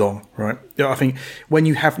 really long, right? I think when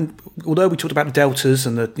you haven't, although we talked about the deltas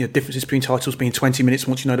and the differences between titles being 20 minutes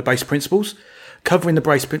once you know the base principles, covering the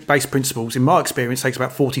base principles, in my experience, takes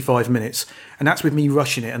about 45 minutes. And that's with me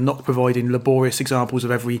rushing it and not providing laborious examples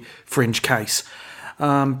of every fringe case.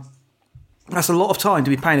 That's a lot of time to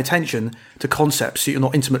be paying attention to concepts that you're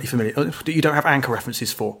not intimately familiar, that you don't have anchor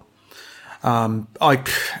references for. I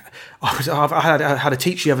had a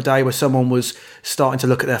teach the other day where someone was starting to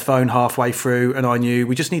look at their phone halfway through, and I knew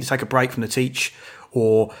we just need to take a break from the teach,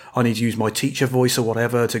 or I need to use my teacher voice or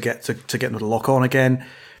whatever to get them to lock on again.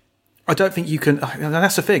 I don't think you can, and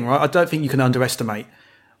that's the thing, right? I don't think you can underestimate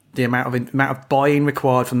the amount of buy-in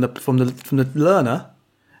required from the learner,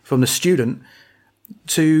 from the student,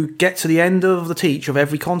 to get to the end of the teach of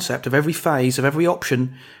every concept, of every phase, of every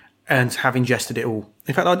option, and have ingested it all.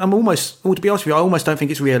 In fact, to be honest with you, I almost don't think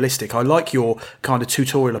it's realistic. I like your kind of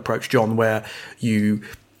tutorial approach, John, where you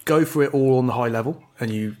go through it all on the high level, and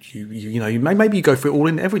maybe you go through it all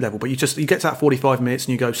in every level, but you get to that 45 minutes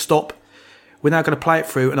and you go, stop. We're now going to play it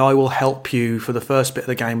through, and I will help you for the first bit of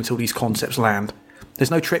the game until these concepts land.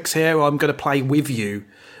 There's no tricks here. I'm going to play with you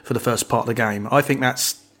for the first part of the game. I think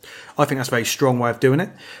that's a very strong way of doing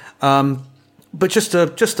it. But just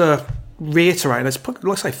to reiterate, and it's like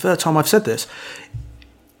I say, third time I've said this,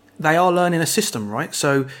 they are learning a system, right?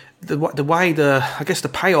 So the way the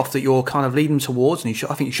payoff that you're kind of leading them towards, and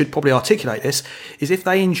I think you should probably articulate this, is if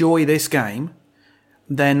they enjoy this game,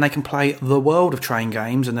 then they can play the world of train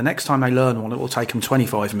games, and the next time they learn one, it will take them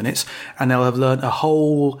 25 minutes, and they'll have learned a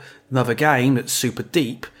whole another game that's super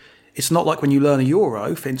deep. It's not like when you learn a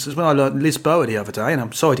Euro, for instance, when I learned Lisboa the other day, and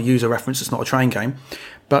I'm sorry to use a reference, it's not a train game,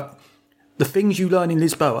 but the things you learn in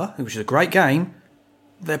Lisboa, which is a great game,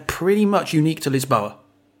 they're pretty much unique to Lisboa.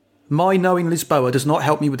 My knowing Lisboa does not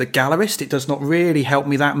help me with the Gallerist. It does not really help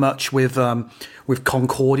me that much with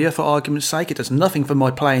Concordia, for argument's sake. It does nothing for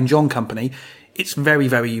my Play and John company. It's very,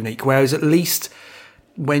 very unique. Whereas at least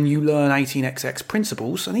when you learn 18xx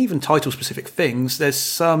principles and even title-specific things, there's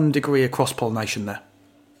some degree of cross-pollination there.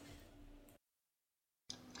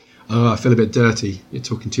 Oh, I feel a bit dirty. You're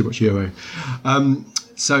talking too much Euro.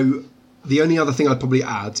 So the only other thing I'd probably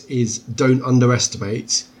add is don't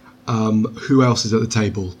underestimate who else is at the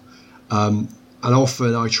table. And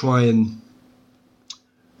often I try and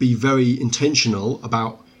be very intentional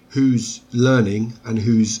about who's learning and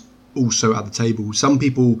who's also at the table. Some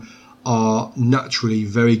people are naturally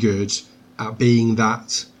very good at being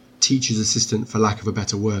that teacher's assistant, for lack of a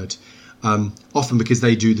better word. Often because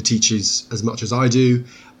they do the teachers as much as I do.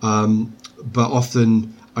 But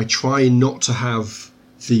often I try not to have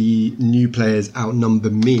the new players outnumber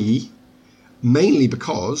me, mainly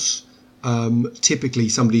because typically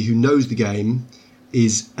somebody who knows the game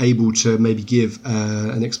is able to maybe give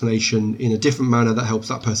an explanation in a different manner that helps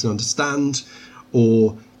that person understand,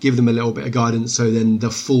 or give them a little bit of guidance, so then the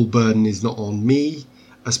full burden is not on me,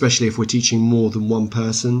 especially if we're teaching more than one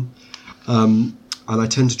person. And I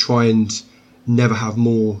tend to try and never have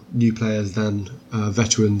more new players than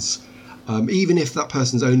veterans, even if that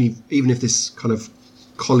person's even if this kind of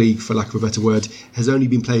colleague, for lack of a better word, has only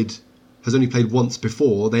played once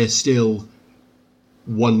before, they're still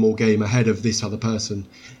one more game ahead of this other person.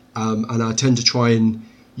 And I tend to try and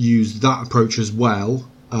use that approach as well,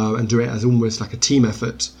 and do it as almost like a team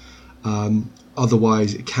effort.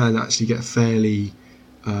 Otherwise, it can actually get fairly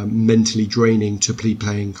mentally draining to be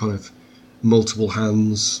playing kind of multiple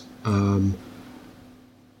hands, and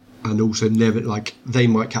also never, like, they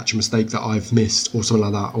might catch a mistake that I've missed or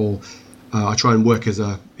something like that, or I try and work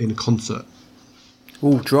in a concert.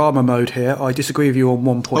 Oh, drama mode here. I disagree with you on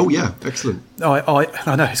one point. Oh yeah, excellent.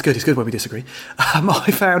 I know it's good. It's good when we disagree.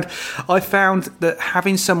 I found that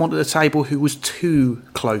having someone at the table who was too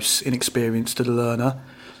close in experience to the learner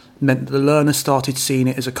meant that the learner started seeing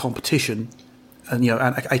it as a competition, and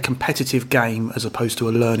a competitive game as opposed to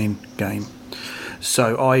a learning game.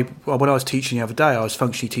 So when I was teaching the other day, I was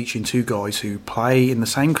functionally teaching two guys who play in the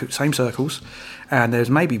same circles, and there's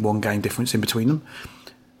maybe one game difference in between them.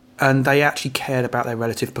 And they actually cared about their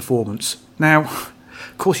relative performance. Now, of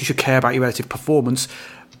course you should care about your relative performance,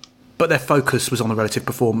 but their focus was on the relative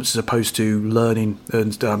performance as opposed to learning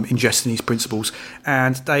and ingesting these principles.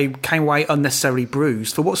 And they came away unnecessarily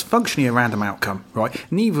bruised for what's functionally a random outcome, right?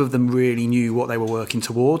 Neither of them really knew what they were working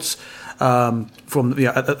towards at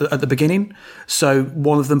the beginning. So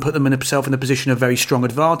one of them put themselves in a position of very strong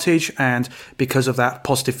advantage, and because of that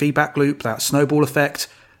positive feedback loop, that snowball effect,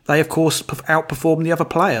 they, of course, outperformed the other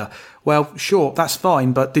player. Well, sure, that's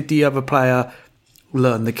fine, but did the other player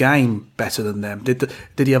learn the game better than them? Did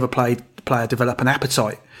the other player develop an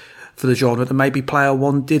appetite for the genre that maybe player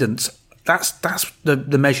one didn't? That's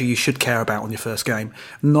the measure you should care about on your first game,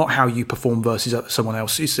 not how you perform versus someone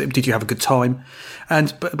else. Did you have a good time?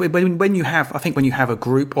 But when you have a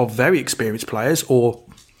group of very experienced players or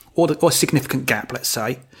a significant gap, let's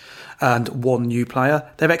say, and one new player,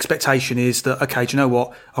 their expectation is that, okay, do you know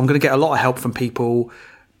what? I'm going to get a lot of help from people.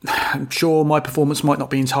 I'm sure my performance might not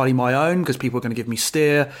be entirely my own because people are going to give me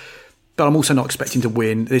steer, but I'm also not expecting to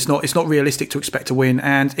win. It's not realistic to expect to win,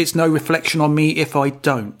 and it's no reflection on me if I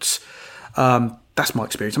don't. That's my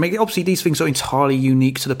experience. I mean, obviously these things are entirely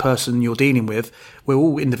unique to the person you're dealing with. We're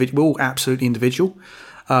all individual. We're all absolutely individual.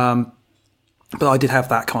 But I did have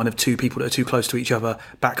that kind of two people that are too close to each other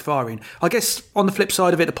backfiring. I guess on the flip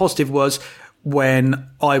side of it, the positive was when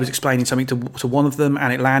I was explaining something to one of them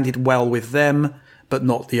and it landed well with them, but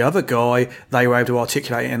not the other guy, they were able to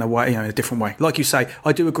articulate it in a way, in a different way. Like you say,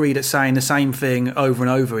 I do agree that saying the same thing over and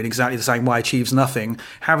over in exactly the same way achieves nothing.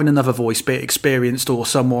 Having another voice, be it experienced or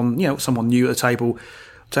someone new at the table,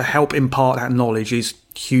 to help impart that knowledge is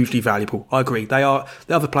hugely valuable. I agree. The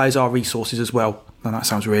other players are resources as well. And that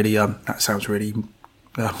sounds really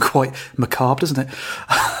quite macabre, doesn't it?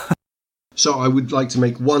 So I would like to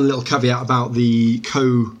make one little caveat about the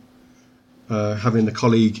having the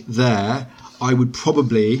colleague there. I would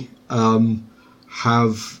probably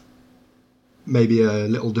have maybe a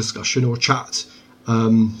little discussion or chat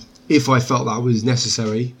if I felt that was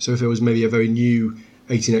necessary. So if it was maybe a very new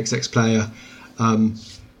 18xx player,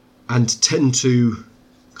 and tend to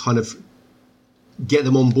kind of get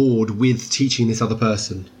them on board with teaching this other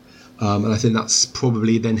person. And I think that's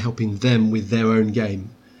probably then helping them with their own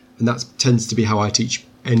game. And that tends to be how I teach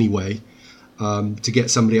anyway. To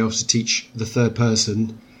get somebody else to teach the third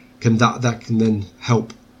person, that can then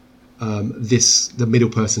help the middle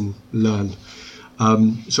person learn.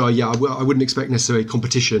 So yeah, I wouldn't expect necessarily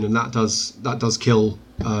competition, and that does kill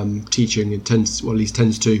teaching. It tends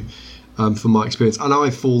to, from my experience. And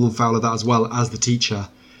I've fallen foul of that as well as the teacher,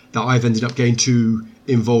 that I've ended up getting too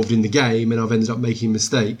involved in the game and I've ended up making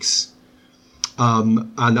mistakes,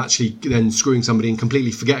 and actually then screwing somebody and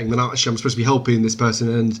completely forgetting that actually I'm supposed to be helping this person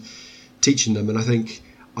and teaching them. And I think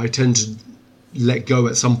I tend to let go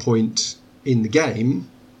at some point in the game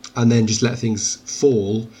and then just let things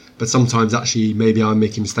fall. But sometimes actually maybe I'm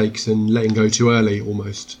making mistakes and letting go too early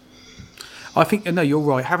almost. I think, no, you're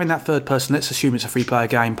right. Having that third person, let's assume it's a free-player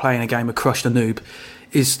game, playing a game of Crush the Noob,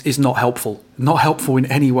 is not helpful. Not helpful in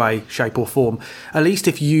any way, shape or form. At least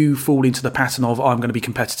if you fall into the pattern of, I'm going to be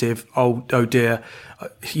competitive, oh dear,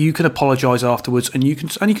 you can apologise afterwards, and you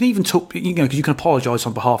can even talk, because you can apologise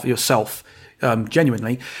on behalf of yourself,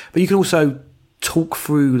 genuinely, but you can also talk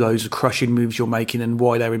through those crushing moves you're making and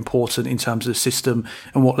why they're important in terms of the system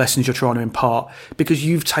and what lessons you're trying to impart, because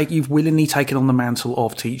you've willingly taken on the mantle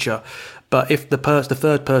of teacher. But if the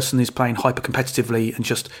third person is playing hyper competitively and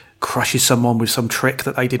just crushes someone with some trick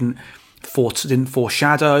that they didn't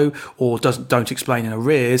foreshadow or don't explain in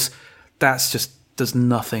arrears, that's just does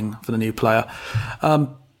nothing for the new player.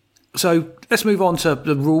 So let's move on to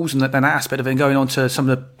the rules and that aspect of it, and going on to some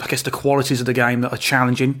of the qualities of the game that are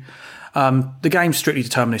challenging. The game's strictly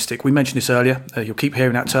deterministic. We mentioned this earlier. You'll keep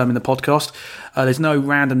hearing that term in the podcast. There's no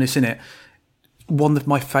randomness in it. One of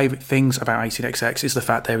my favourite things about 18xx is the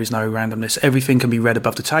fact there is no randomness. Everything can be read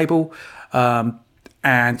above the table,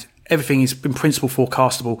 and everything is in principle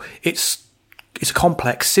forecastable. It's a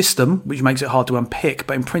complex system, which makes it hard to unpick,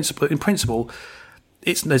 but in principle,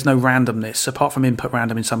 there's no randomness, apart from input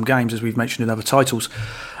random in some games, as we've mentioned in other titles.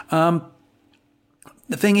 The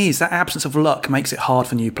thing is, that absence of luck makes it hard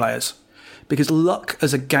for new players, because luck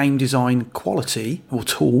as a game design quality or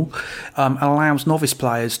tool allows novice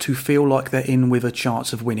players to feel like they're in with a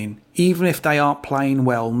chance of winning. Even if they aren't playing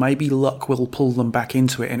well, maybe luck will pull them back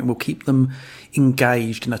into it and it will keep them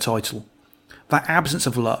engaged in a title. That absence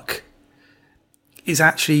of luck is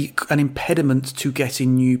actually an impediment to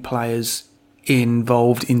getting new players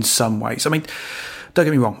involved in some ways. I mean, don't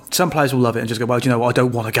get me wrong, some players will love it and just go, well, I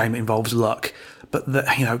don't want a game that involves luck. But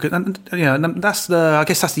that's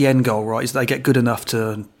the end goal, right? Is they get good enough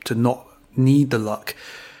to not need the luck.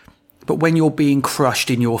 But when you're being crushed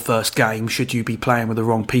in your first game, should you be playing with the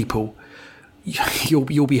wrong people,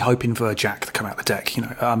 you'll be hoping for a jack to come out the deck.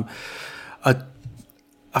 I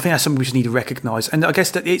think that's something we just need to recognise. And I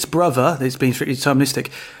guess that its brother, it's being strictly deterministic.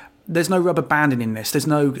 There's no rubber banding in this. There's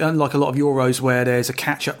no, unlike a lot of Euros where there's a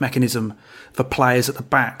catch-up mechanism for players at the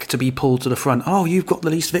back to be pulled to the front. Oh, you've got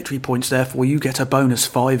the least victory points, therefore you get a bonus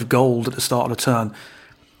 5 gold at the start of the turn.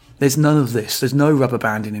 There's none of this. There's no rubber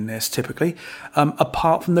banding in this, typically.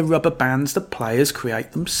 Apart from the rubber bands the players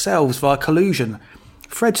create themselves via collusion.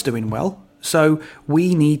 Fred's doing well, so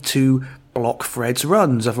we need to block Fred's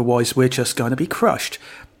runs, otherwise we're just going to be crushed.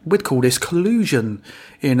 we'd call this collusion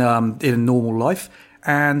in normal life.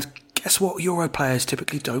 And guess what Euro players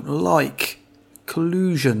typically don't like?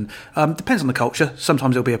 Collusion. Depends on the culture.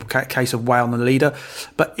 Sometimes it'll be a case of whale on the leader,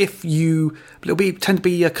 but tend to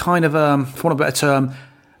be a kind of, for want of a better term,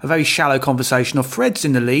 a very shallow conversation of Fred's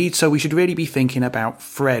in the lead, so we should really be thinking about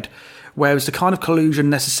Fred. Whereas the kind of collusion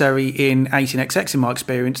necessary in 18xx, in my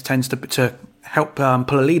experience, tends to help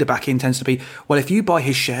pull a leader back in, tends to be, well, if you buy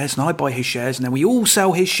his shares and I buy his shares and then we all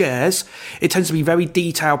sell his shares, it tends to be very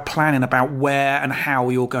detailed planning about where and how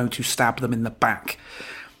you're going to stab them in the back.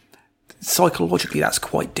 Psychologically, that's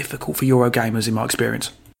quite difficult for Eurogamers, in my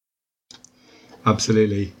experience.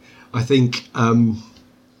 Absolutely. I think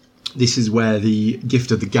this is where the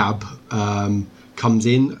gift of the gab comes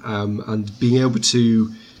in, and being able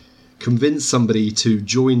to convince somebody to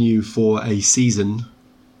join you for a season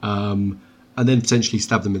and then potentially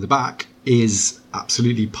stab them in the back is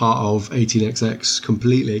absolutely part of 18xx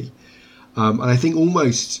completely. And I think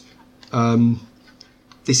almost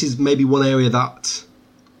this is maybe one area that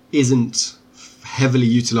isn't heavily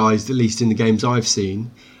utilised, at least in the games I've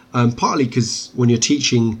seen, partly because when you're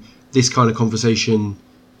teaching, this kind of conversation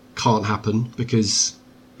can't happen because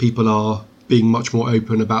people are being much more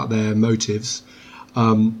open about their motives.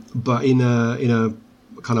 But in a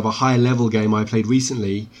kind of a higher level game I played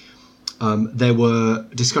recently, there were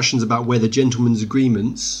discussions about whether gentlemen's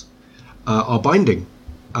agreements are binding.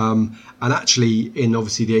 And actually, in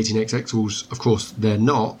obviously the 18xx rules, of course, they're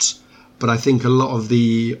not. But I think a lot of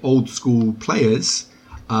the old school players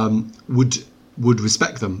would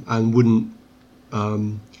respect them and wouldn't.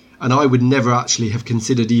 And I would never actually have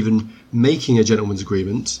considered even making a gentleman's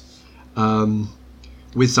agreement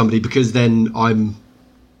with somebody, because then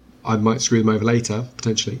I might screw them over later,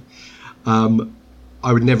 potentially.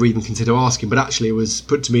 I would never even consider asking, but actually it was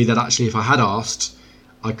put to me that actually if I had asked,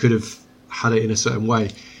 I could have had it in a certain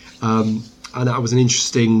way. And that was an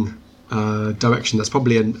interesting direction. That's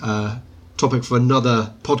probably a topic for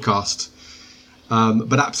another podcast.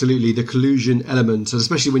 But absolutely, the collusion element,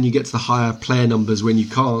 especially when you get to the higher player numbers, when you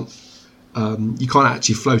can't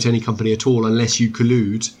actually float any company at all unless you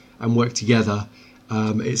collude and work together.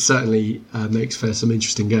 It certainly makes for some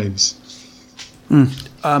interesting games.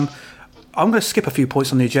 I'm going to skip a few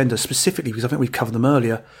points on the agenda specifically because I think we've covered them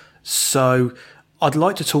earlier. So I'd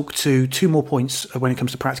like to talk to two more points when it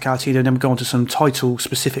comes to practicality, and then we'll go on to some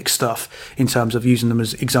title-specific stuff in terms of using them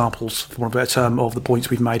as examples, for want of a better term, of the points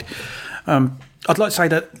we've made. I'd like to say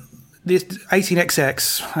that this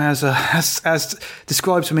 18xx, as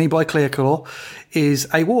described to me by Clearclaw, is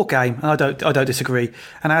a war game, and I don't disagree.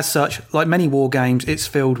 And as such, like many war games, it's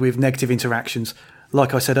filled with negative interactions.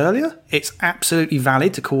 Like I said earlier, it's absolutely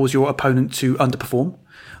valid to cause your opponent to underperform,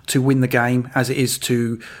 to win the game, as it is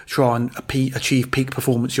to try and achieve peak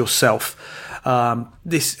performance yourself.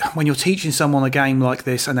 When you're teaching someone a game like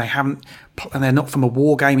this and they're not from a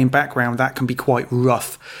war gaming background, that can be quite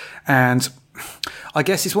rough. And I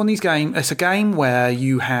guess it's one of these games. It's a game where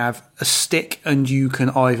you have a stick and you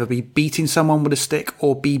can either be beating someone with a stick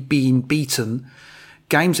or be being beaten.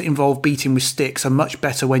 Games that involve beating with sticks are much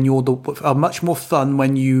better are much more fun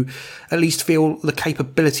when you at least feel the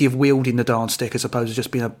capability of wielding the darn stick, as opposed to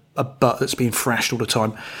just being a butt that's being thrashed all the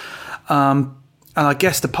time. And I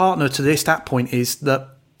guess the partner to that point is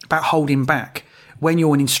that about holding back. When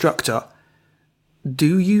you're an instructor,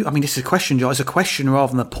 this is a question, John, it's a question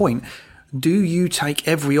rather than a point. Do you take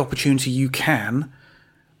every opportunity you can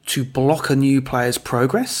to block a new player's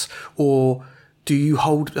progress, or do you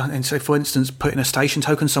hold, and so for instance, putting a station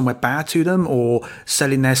token somewhere bad to them, or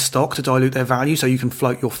selling their stock to dilute their value so you can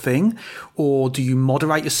float your thing? Or do you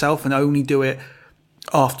moderate yourself and only do it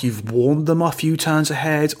after you've warned them a few turns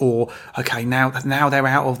ahead? Or, okay, now they're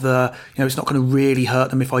out of the, it's not going to really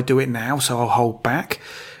hurt them if I do it now, so I'll hold back.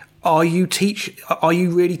 Are you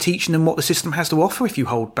really teaching them what the system has to offer if you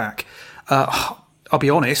hold back? I'll be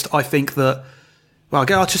honest, I think that, well,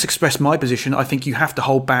 I'll just express my position. I think you have to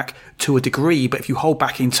hold back to a degree, but if you hold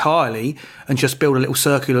back entirely and just build a little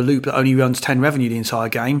circular loop that only runs 10 revenue the entire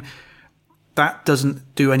game, that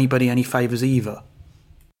doesn't do anybody any favours either.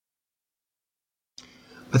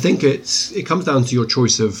 I think it comes down to your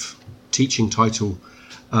choice of teaching title.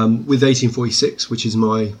 With 1846, which is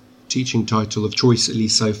my teaching title of choice, at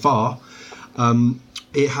least so far,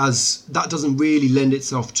 that doesn't really lend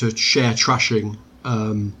itself to share trashing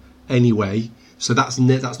anyway. So that's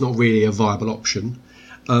not really a viable option.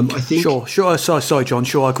 I think. Sure. Sorry, John.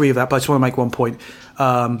 Sure, I agree with that. But I just want to make one point.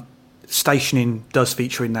 Stationing does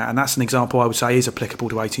feature in that, and that's an example I would say is applicable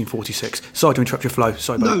to 1846. Sorry to interrupt your flow.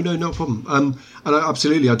 Sorry, buddy. No problem. And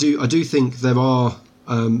absolutely, I do think there are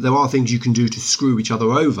things you can do to screw each other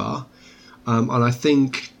over. And I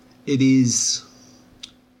think it is,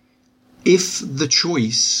 if the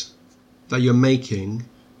choice that you're making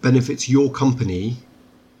benefits your company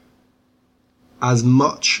as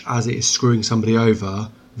much as it is screwing somebody over,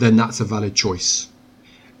 then that's a valid choice.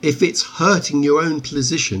 If it's hurting your own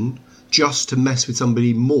position just to mess with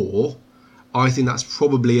somebody more, I think that's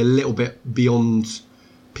probably a little bit beyond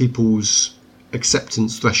people's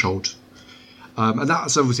acceptance threshold. And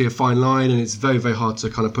that's obviously a fine line, and it's very, very hard to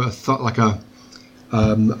kind of put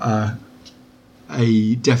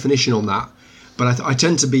a definition on that. But I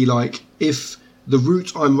tend to be like, if the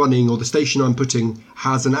route I'm running or the station I'm putting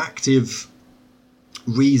has an active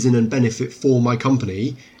reason and benefit for my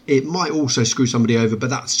company, it might also screw somebody over, but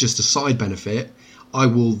that's just a side benefit, I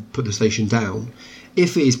will put the station down.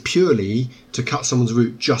 If it is purely to cut someone's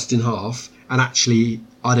route just in half and actually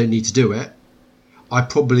I don't need to do it, I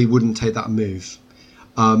probably wouldn't take that move.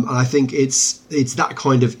 And I think it's that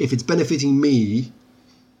kind of, if it's benefiting me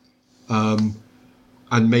and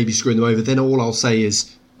maybe screwing them over, then all I'll say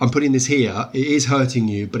is, I'm putting this here, it is hurting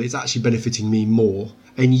you, but it's actually benefiting me more.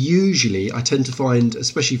 And usually I tend to find,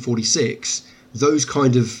 especially 46, those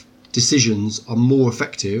kind of decisions are more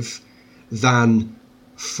effective than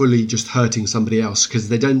fully just hurting somebody else, because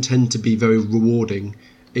they don't tend to be very rewarding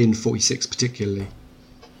in 46 particularly.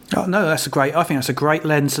 Oh, no, I think that's a great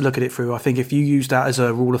lens to look at it through. I think if you use that as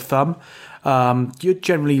a rule of thumb, you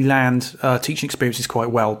generally land teaching experiences quite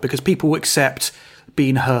well, because people accept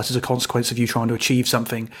being hurt as a consequence of you trying to achieve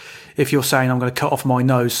something. If you're saying, I'm going to cut off my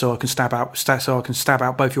nose so I can stab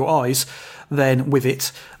out both your eyes, then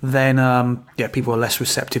people are less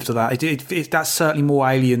receptive to that. That's certainly more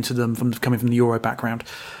alien to them coming from the Euro background.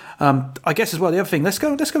 I guess as well, the other thing, let's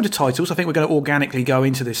go to titles. I think we're going to organically go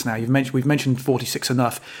into this now. We've mentioned 46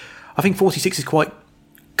 enough. I think 46 is quite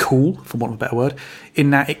cool, for want of a better word,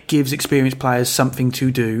 in that it gives experienced players something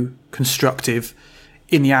to do constructive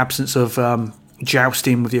in the absence of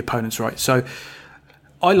jousting with the opponents, right? So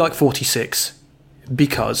I like 46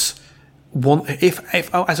 because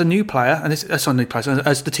if as a new player, and as a new player,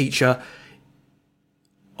 as the teacher,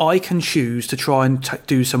 I can choose to try and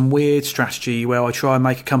do some weird strategy where I try and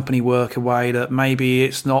make a company work a way that maybe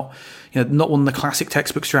it's not one of the classic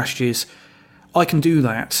textbook strategies. I can do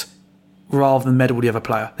that rather than meddle with the other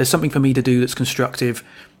player. There's something for me to do that's constructive,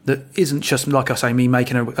 that isn't just, like I say, me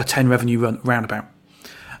making a 10 revenue roundabout.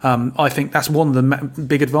 I think that's one of the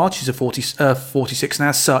big advantages of 46, and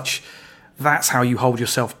as such, that's how you hold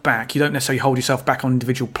yourself back. You don't necessarily hold yourself back on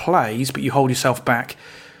individual plays, but you hold yourself back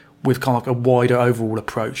with kind of like a wider overall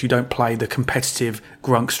approach. You don't play the competitive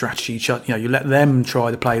grunk strategy. You let them try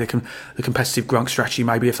to play the competitive grunk strategy,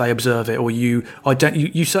 maybe if they observe it, or you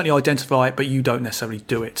certainly identify it, but you don't necessarily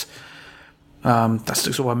do it. That's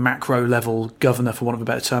sort of a macro level governor, for want of a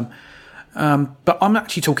better term. But I'm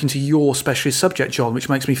actually talking to your specialist subject, John, which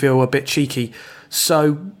makes me feel a bit cheeky.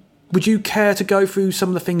 So would you care to go through some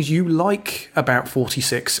of the things you like about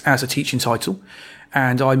 46 as a teaching title?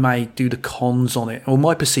 And I may do the cons on it, or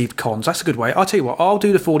my perceived cons. That's a good way. I'll tell you what, I'll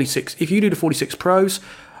do the 46. If you do the 46 pros,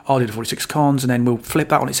 I'll do the 46 cons, and then we'll flip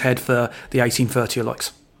that on its head for the 1830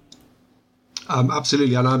 likes.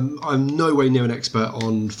 Absolutely, and I'm no way near an expert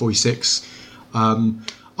on 46.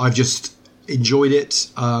 I've just enjoyed it,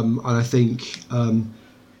 and I think I'm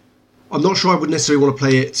not sure I would necessarily want to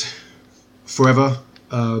play it forever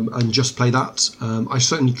and just play that. I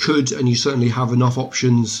certainly could, and you certainly have enough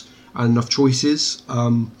options and enough choices,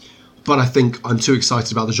 but I think I'm too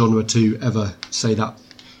excited about the genre to ever say that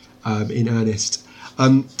in earnest.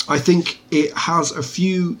 I think it has a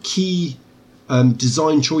few key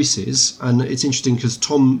design choices, and it's interesting because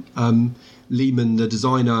Tom Lehman, the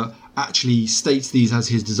designer, actually states these as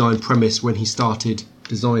his design premise when he started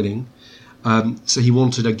designing. So he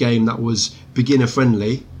wanted a game that was beginner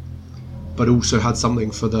friendly, but also had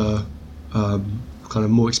something for the kind of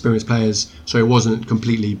more experienced players, so it wasn't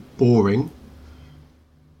completely boring.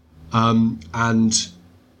 So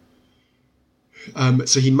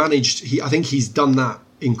he managed. I think he's done that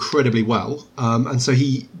incredibly well. And so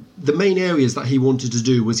the main areas that he wanted to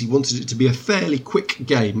do was he wanted it to be a fairly quick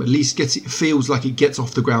game. At least it feels like it gets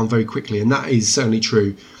off the ground very quickly, and that is certainly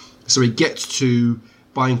true. So it gets to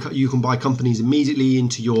buying. You can buy companies immediately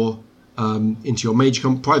into your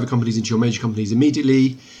major private companies into your major companies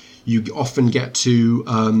immediately. You often get to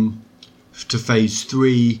phase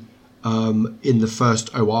 3 in the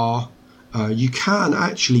first OR. You can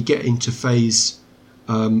actually get into phase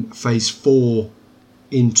 4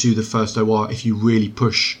 into the first OR if you really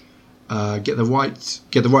push. Get the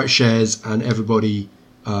right shares, and everybody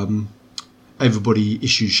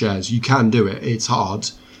issues shares. You can do it. It's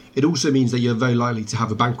hard. It also means that you're very likely to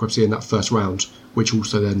have a bankruptcy in that first round, which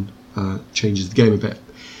also then changes the game a bit.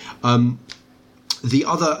 The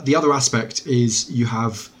other aspect is you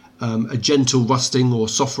have a gentle rusting or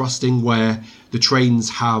soft rusting, where the trains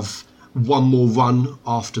have one more run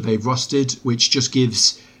after they've rusted, which just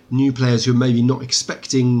gives new players who are maybe not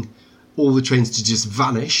expecting all the trains to just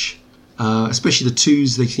vanish, especially the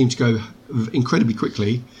twos. They seem to go incredibly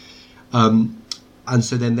quickly, and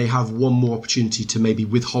so then they have one more opportunity to maybe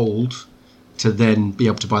withhold to then be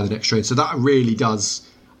able to buy the next train. So that really does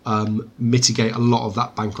mitigate a lot of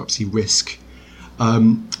that bankruptcy risk.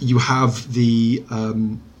 You have the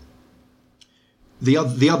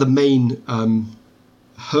other main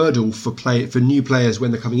hurdle for new players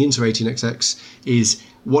when they're coming into 18xx is,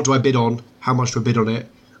 what do I bid on? How much do I bid on it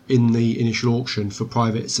in the initial auction for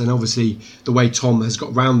privates? And obviously the way Tom has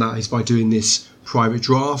got around that is by doing this private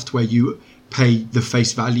draft where you pay the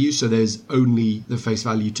face value. So there's only the face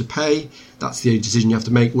value to pay. That's the only decision you have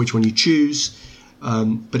to make, which one you choose.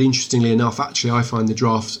 But interestingly enough, actually, I find the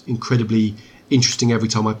draft incredibly interesting every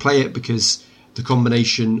time I play it, because the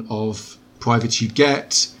combination of privates you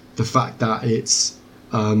get, the fact that it's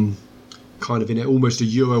kind of in almost a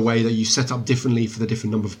Euro way that you set up differently for the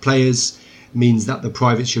different number of players, means that the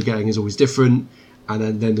privates you're getting is always different,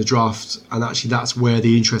 and then the draft, and actually that's where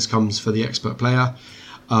the interest comes for the expert player.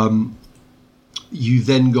 You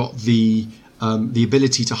then got the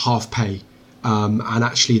ability to half pay, and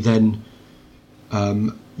actually then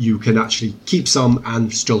you can actually keep some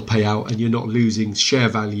and still pay out, and you're not losing share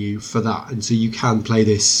value for that. And so you can play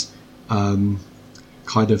this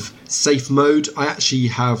kind of safe mode. I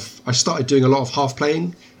started doing a lot of half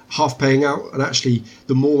paying out, and actually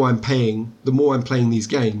the more I'm playing these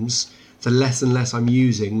games, the less and less I'm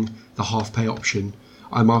using the half pay option.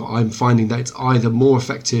 I'm finding that it's either more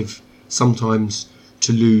effective sometimes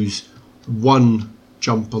to lose one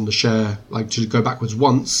jump on the share, like to go backwards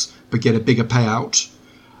once but get a bigger payout,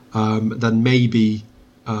 than maybe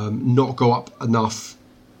not go up enough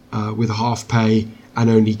with a half pay and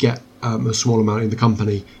only get a small amount in the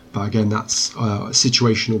company. But again, that's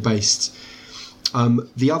situational based.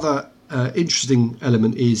 The other interesting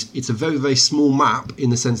element is it's a very, very small map, in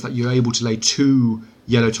the sense that you're able to lay 2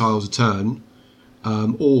 yellow tiles a turn,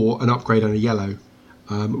 or an upgrade and a yellow,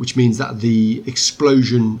 which means that the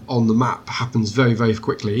explosion on the map happens very, very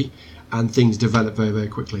quickly, and things develop very, very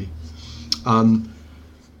quickly.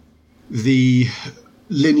 The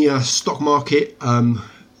linear stock market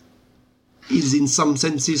is in some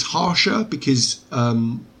senses harsher, because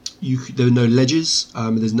there are no ledgers,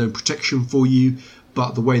 there's no protection for you,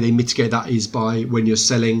 but the way they mitigate that is by, when you're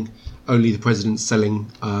selling, only the president's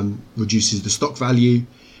selling reduces the stock value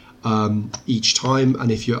each time,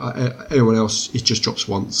 and if you're anyone else, it just drops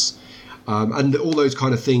once. And all those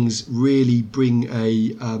kind of things really bring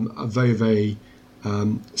a very, very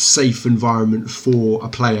safe environment for a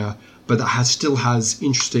player, but that still has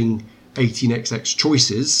interesting 18xx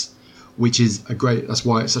choices, which is that's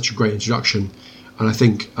why it's such a great introduction. And I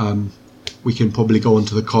think we can probably go on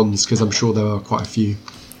to the cons, because I'm sure there are quite a few.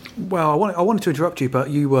 Well, I wanted to interrupt you, but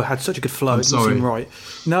you had such a good flow. I'm sorry. Right.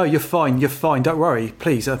 No, you're fine. Don't worry,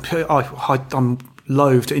 please. I'm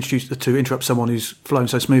loath to interrupt someone who's flown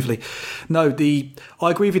so smoothly. No,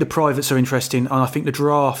 I agree with you. The privates are interesting, and I think the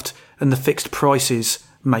draft and the fixed prices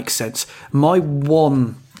make sense. My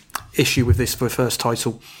one issue with this for a first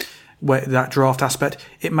title, where that draft aspect,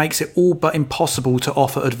 it makes it all but impossible to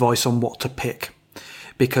offer advice on what to pick,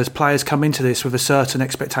 because players come into this with a certain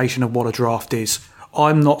expectation of what a draft is.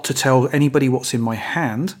 I'm not to tell anybody what's in my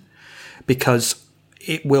hand, because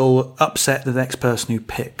it will upset the next person who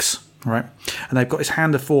picks, right? And they've got this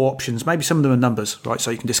hand of 4 options. Maybe some of them are numbers, right?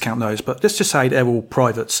 So you can discount those. But let's just say they're all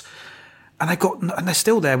privates. And they're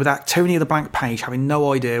still there with that tyranny of the blank page, having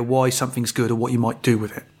no idea why something's good or what you might do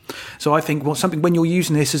with it. So I think when you're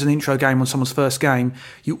using this as an intro game on someone's first game,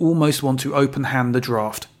 you almost want to open hand the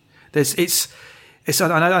draft. I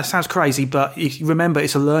know that sounds crazy, but remember,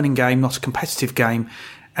 it's a learning game, not a competitive game.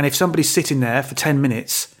 And if somebody's sitting there for 10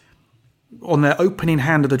 minutes on their opening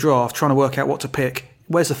hand of the draft trying to work out what to pick,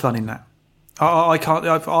 where's the fun in that? I can't.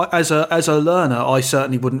 As a learner, I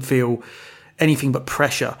certainly wouldn't feel anything but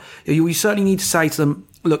pressure. You certainly need to say to them,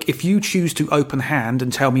 look, if you choose to open hand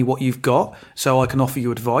and tell me what you've got so I can offer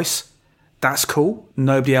you advice, that's cool.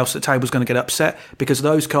 Nobody else at the table is going to get upset, because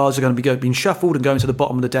those cards are going to be being shuffled and going to the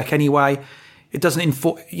bottom of the deck anyway. It doesn't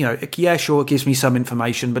yeah, sure, it gives me some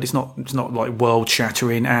information, but it's not like world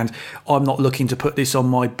shattering, and I'm not looking to put this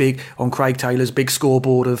on Craig Taylor's big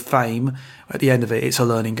scoreboard of fame. At the end of it, it's a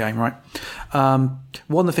learning game, right? One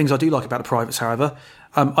of the things I do like about the privates, however,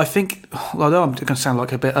 I think, although I'm going to sound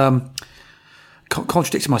like a bit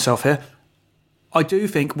contradicting myself here, I do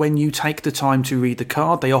think when you take the time to read the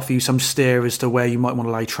card, they offer you some steer as to where you might want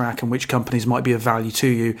to lay track and which companies might be of value to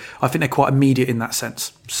you. I think they're quite immediate in that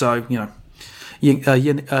sense. So, yin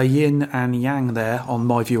and yang there on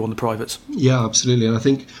my view on the privates. Yeah, absolutely. And I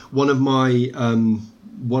think one of my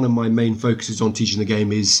main focuses on teaching the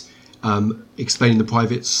game is explaining the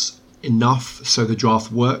privates enough so the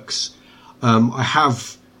draft works. I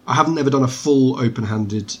haven't ever done a full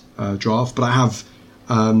open-handed draft, but I have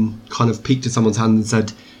kind of peeked at someone's hand and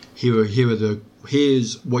said,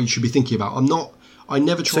 here's what you should be thinking about. I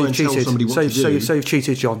never try and tell somebody what to do. So you've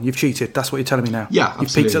cheated, John. You've cheated. That's what you're telling me now. Yeah, absolutely.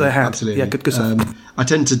 You've peeked at their hand. Absolutely. Yeah, good stuff. I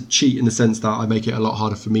tend to cheat in the sense that I make it a lot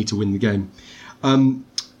harder for me to win the game.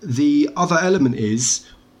 The other element is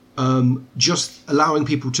just allowing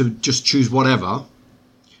people to just choose whatever.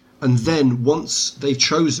 And then once they've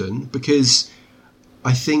chosen, because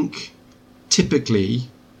I think typically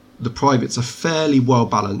the privates are fairly well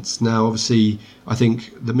balanced. Now, obviously, I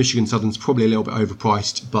think the Michigan Southern's probably a little bit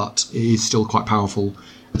overpriced, but it is still quite powerful,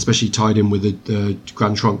 especially tied in with the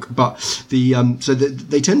Grand Trunk. But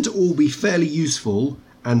they tend to all be fairly useful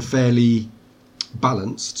and fairly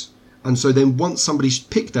balanced. And so then once somebody's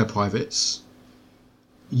picked their privates,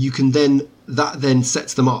 you can that then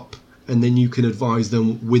sets them up, and then you can advise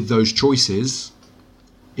them with those choices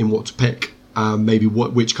in what to pick. Maybe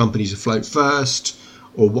which companies to float first,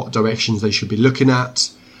 or what directions they should be looking at.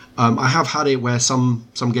 I have had it where some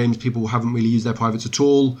games people haven't really used their privates at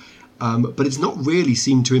all, but it's not really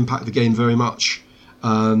seemed to impact the game very much.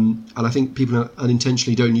 And I think people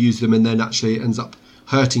unintentionally don't use them, and then actually it ends up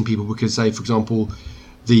hurting people because, say, for example,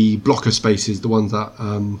 the blocker spaces, the ones that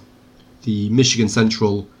the Michigan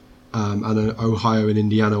Central and Ohio and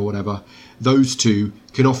Indiana or whatever, those two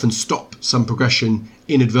can often stop some progression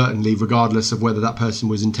inadvertently, regardless of whether that person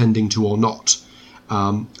was intending to or not.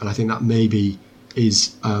 And I think that maybe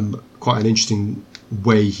is quite an interesting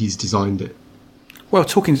way he's designed it. Well,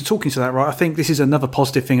 talking to that, right, I think this is another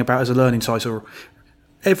positive thing about as a learning title.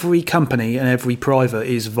 Every company and every private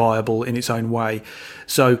is viable in its own way.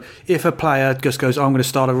 So if a player just goes, I'm going to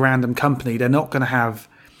start a random company, they're not going to have...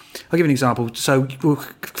 I'll give you an example. So we're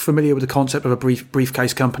familiar with the concept of a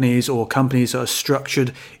briefcase companies, or companies that are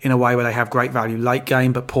structured in a way where they have great value late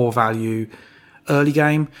game but poor value early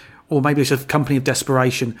game. Or maybe it's a company of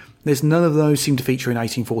desperation. There's none of those seem to feature in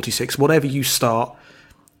 1846. Whatever you start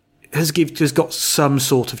has got some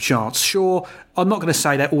sort of chance. Sure, I'm not going to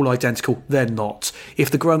say they're all identical. They're not.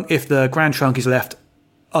 If the Grand Trunk is left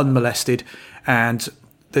unmolested and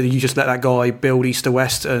that you just let that guy build east to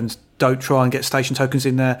west and don't try and get station tokens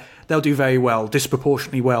in there, they'll do very well,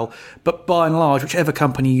 disproportionately well. But by and large, whichever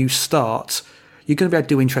company you start, you're going to be able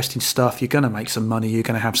to do interesting stuff. You're going to make some money. You're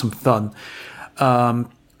going to have some fun.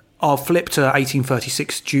 I'll flip to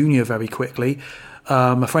 1836 Junior very quickly.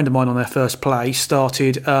 A friend of mine on their first play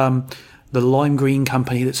started the Lime Green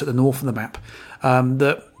company that's at the north of the map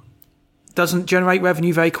that doesn't generate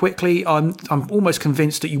revenue very quickly. I'm almost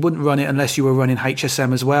convinced that you wouldn't run it unless you were running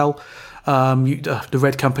HSM as well. The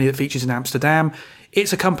red company that features in Amsterdam.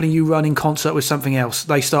 It's a company you run in concert with something else.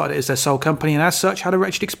 They started it as their sole company and as such had a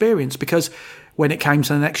wretched experience because when it came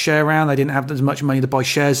to the next share round, they didn't have as much money to buy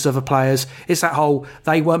shares as other players. It's that whole,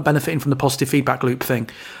 they weren't benefiting from the positive feedback loop thing.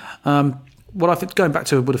 What I think, going back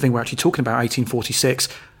to the thing we're actually talking about, 1846,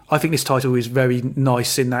 I think this title is very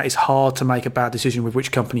nice in that it's hard to make a bad decision with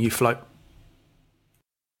which company you float.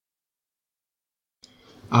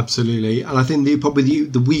 Absolutely. And I think probably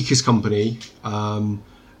the weakest company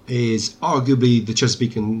is arguably the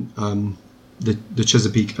Chesapeake and the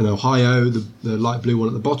Chesapeake and Ohio, the light blue one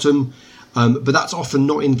at the bottom. But that's often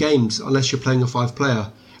not in games unless you're playing a 5-player.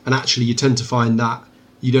 And actually you tend to find that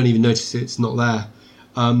you don't even notice it's not there.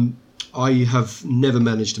 I have never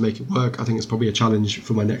managed to make it work. I think it's probably a challenge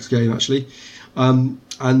for my next game, actually. The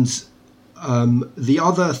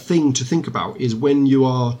other thing to think about is when you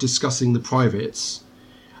are discussing the privates,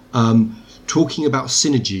 talking about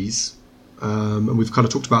synergies, and we've kind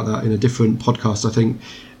of talked about that in a different podcast, I think.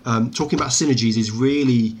 Talking about synergies is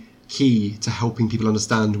really key to helping people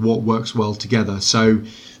understand what works well together. So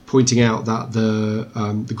pointing out that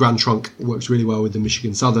the Grand Trunk works really well with the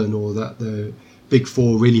Michigan Southern, or that the Big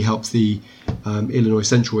Four really helps the Illinois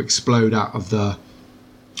Central explode out of the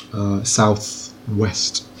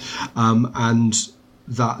southwest, and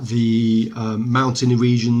that the mountain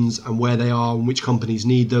regions and where they are and which companies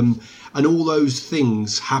need them, and all those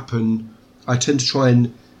things happen. I tend to try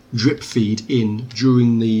and drip feed in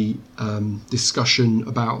during the discussion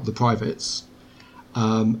about the privates,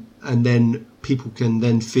 and then people can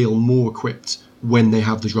then feel more equipped when they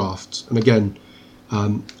have the draft. And again,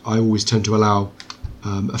 I always tend to allow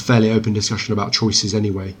a fairly open discussion about choices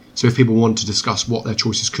anyway. So if people want to discuss what their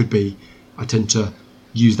choices could be, I tend to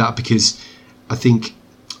use that because I think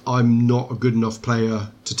I'm not a good enough player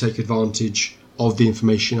to take advantage of the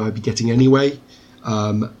information I'd be getting anyway.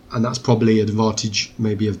 And that's probably an advantage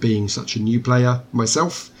maybe of being such a new player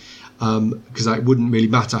myself, because it wouldn't really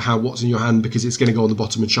matter what's in your hand because it's going to go on the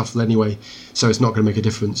bottom and shuffle anyway, so it's not going to make a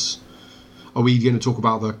difference. Are we going to talk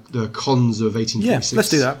about the cons of 1846? Yeah, let's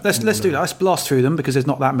do that. Let's do that. Let's blast through them because there's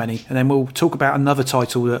not that many, and then we'll talk about another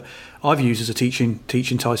title that I've used as a teaching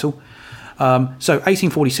title. So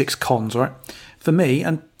 1846 cons, right? For me,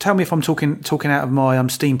 and tell me if I'm talking out of my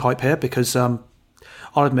steam pipe here, because I'll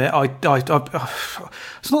admit it's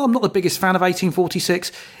not. I'm not the biggest fan of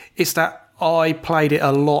 1846. It's that I played it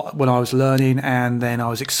a lot when I was learning, and then I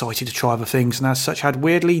was excited to try other things, and as such had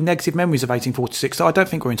weirdly negative memories of 1846 that I don't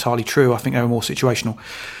think were entirely true. I think they were more situational.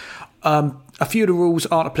 A few of the rules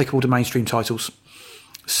aren't applicable to mainstream titles.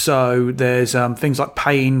 So there's things like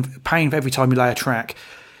paying for every time you lay a track.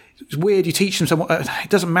 It's weird, you teach them someone, it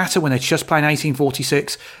doesn't matter when they're just playing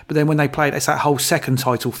 1846, but then when they play it, it's that whole second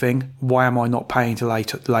title thing. Why am I not paying to lay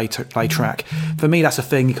track? For me, that's a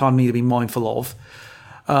thing you kind of need to be mindful of.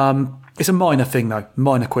 It's a minor thing though,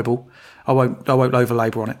 minor quibble. I won't over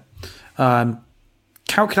labour on it.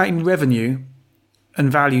 Calculating revenue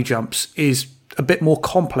and value jumps is a bit more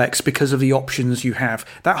complex because of the options you have.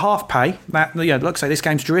 That half pay, like I say, this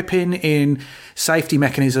game's dripping in safety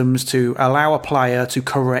mechanisms to allow a player to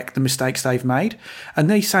correct the mistakes they've made. And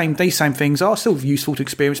these same things are still useful to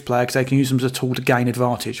experienced players because they can use them as a tool to gain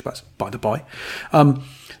advantage. But by the by,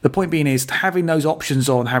 the point being is having those options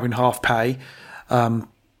on, having half pay, and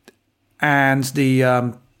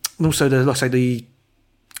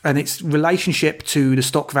and its relationship to the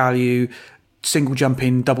stock value, single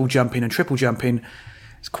jumping, double jumping, and triple jumping.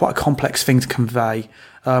 It's quite a complex thing to convey.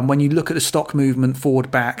 When you look at the stock movement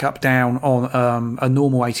forward, back, up, down on a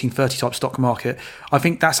normal 1830 type stock market, I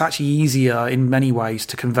think that's actually easier in many ways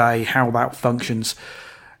to convey how that functions.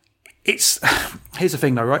 Here's the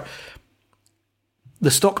thing though, right?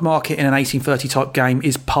 The stock market in an 1830 type game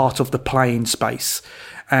is part of the playing space,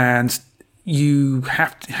 and you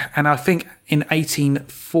have to, and I think in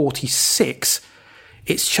 1846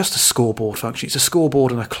 it's just a scoreboard function. It's a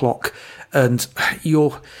scoreboard and a clock, and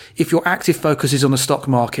if your active focus is on the stock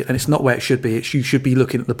market, then it's not where it should be. You should be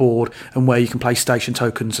looking at the board and where you can place station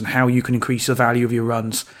tokens and how you can increase the value of your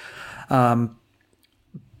runs. But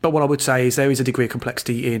what I would say is there is a degree of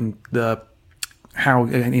complexity in the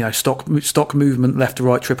how stock movement, left to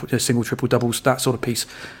right, single, triple, doubles, that sort of piece.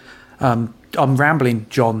 I'm rambling,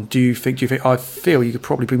 John. Do you think? I feel you could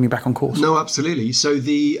probably bring me back on course. No, absolutely. So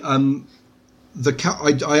I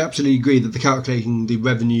absolutely agree that the calculating the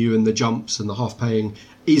revenue and the jumps and the half paying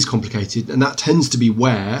is complicated, and that tends to be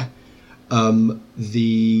where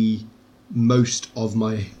the most of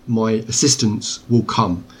my assistance will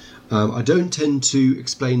come. I don't tend to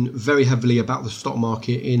explain very heavily about the stock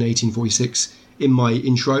market in 1846 in my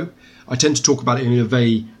intro. I tend to talk about it in a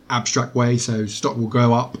very abstract way. So stock will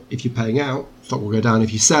go up if you're paying out, stock will go down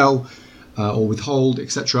if you sell or withhold,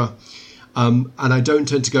 etc. And I don't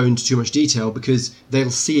tend to go into too much detail because they'll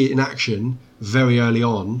see it in action very early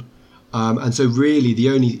on. And so really the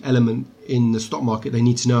only element in the stock market they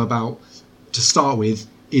need to know about to start with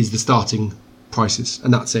is the starting prices,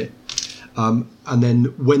 and that's it. And then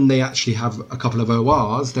when they actually have a couple of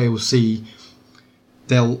ORs, they will see,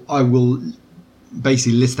 I will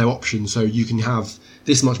basically list their options. So you can have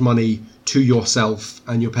this much money to yourself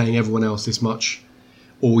and you're paying everyone else this much,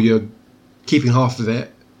 or you're keeping half of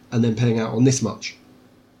it and then paying out on this much,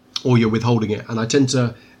 or you're withholding it. And I tend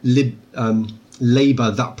to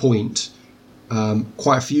labour that point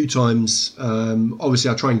quite a few times.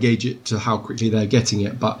 Obviously I try and gauge it to how quickly they're getting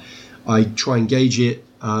it, but I try and gauge it.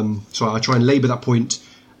 I try and labour that point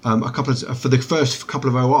for the first couple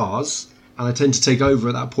of ORs, and I tend to take over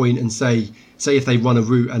at that point and say if they run a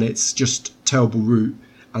route and it's just terrible route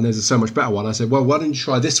and there's a so much better one, I say, well, why don't you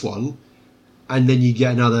try this one, and then you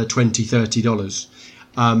get another $20-$30.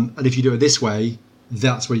 And if you do it this way,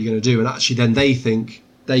 that's what you're going to do. And actually then they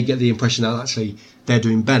get the impression that actually they're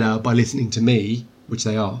doing better by listening to me, which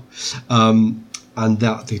they are, and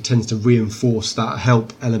that it tends to reinforce that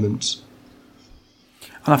help element.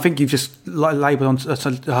 And I think you've just landed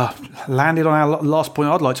on our last point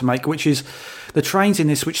I'd like to make, which is the trains in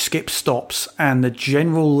this which skip stops and the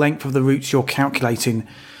general length of the routes you're calculating.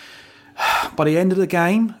 By the end of the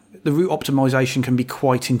game, the route optimization can be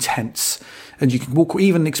quite intense, and you can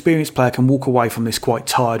even an experienced player can walk away from this quite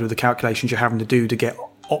tired with the calculations you're having to do to get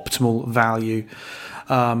optimal value.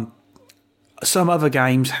 Some other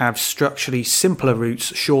games have structurally simpler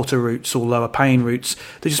routes, shorter routes, or lower paying routes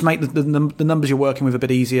that just make the numbers you're working with a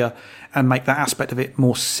bit easier and make that aspect of it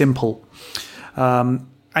more simple.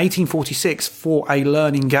 1846 for a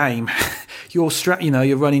learning game, you're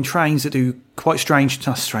running trains that do quite strange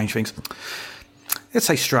things. Let's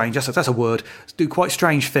say strange. That's a word. Do quite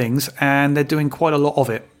strange things, and they're doing quite a lot of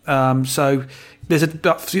it. So there's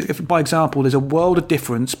by example, there's a world of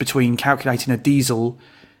difference between calculating a diesel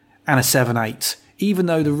and a 7/8. Even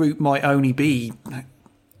though the route might only be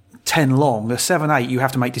 10 long, the 7/8 you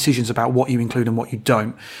have to make decisions about what you include and what you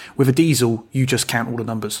don't. With a diesel, you just count all the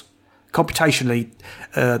numbers. Computationally,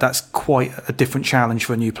 that's quite a different challenge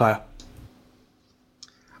for a new player.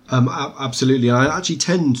 Absolutely. I actually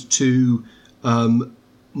tend to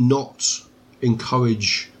not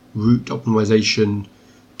encourage route optimization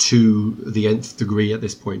to the nth degree at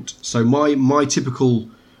this point. So my typical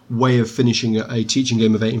way of finishing a teaching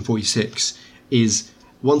game of 1846 is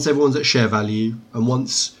once everyone's at share value and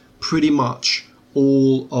once pretty much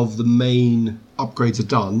all of the main upgrades are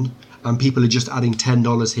done and people are just adding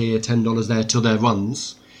 $10 here, $10 there till their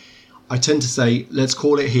runs, I tend to say, let's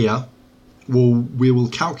call it here. We will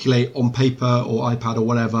calculate on paper or iPad or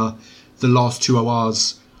whatever the last 2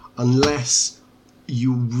 ORs, unless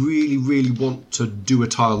you really, really want to do a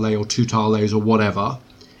tile lay or 2 tile lays or whatever.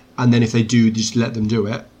 And then if they do, just let them do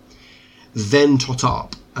it. Then tot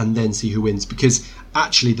up and then see who wins. Because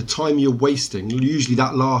actually the time you're wasting, usually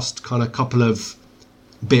that last kind of couple of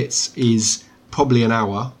bits is probably an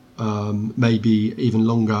hour, maybe even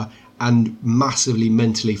longer, and massively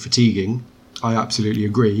mentally fatiguing. I absolutely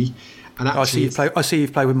agree. And actually, I see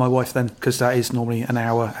you've played with my wife then, because that is normally an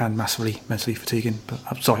hour and massively mentally fatiguing. But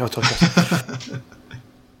I'm sorry, I'll talk about it.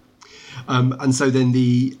 And so then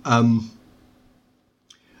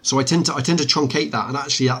so I tend to truncate that, and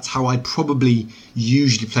actually that's how I probably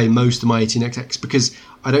usually play most of my 18xx, because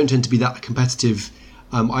I don't tend to be that competitive.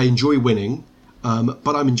 I enjoy winning,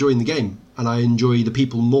 but I'm enjoying the game and I enjoy the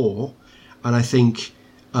people more. And I think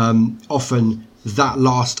often that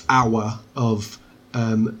last hour of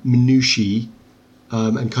minutiae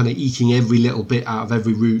and kind of eking every little bit out of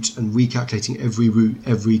every route and recalculating every route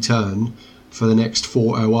every turn for the next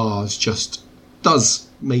 4 ORs just does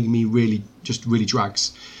make me really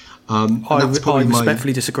drags. I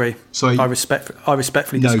respectfully disagree. Sorry, I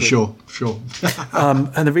respectfully disagree. No, sure.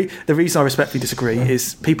 And the reason I respectfully disagree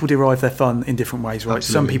is people derive their fun in different ways, right?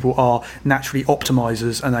 Absolutely. Some people are naturally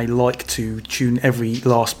optimizers and they like to tune every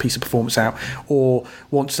last piece of performance out, or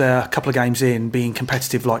once they're a couple of games in, being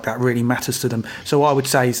competitive like that really matters to them. So what I would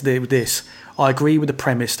say is with this, I agree with the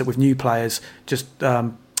premise that with new players, just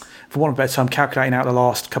for want of a better term, calculating out the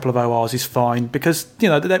last couple of ORs is fine, because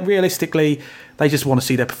that realistically they just want to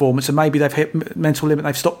see their performance, and maybe they've hit mental limit.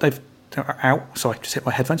 Sorry, just hit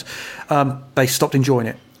my headphones. They stopped enjoying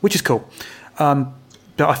it, which is cool. But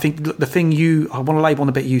I think the thing I want to label on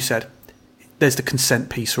the bit you said. There's the consent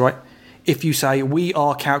piece, right? If you say we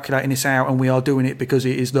are calculating this out and we are doing it because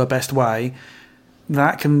it is the best way,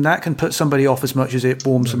 that can put somebody off as much as it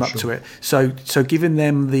warms them up to it. So giving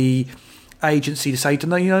them the agency to say,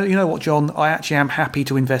 no, you know what, John, I actually am happy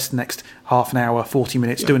to invest the next half an hour, 40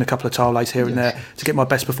 minutes, doing a couple of tile lays here and there to get my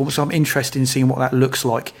best performance. So I'm interested in seeing what that looks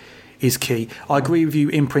like is key. I agree with you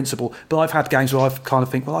in principle, but I've had games where I've kind of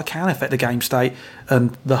think, well, I can affect the game state,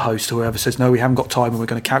 and the host or whoever says, no, we haven't got time and we're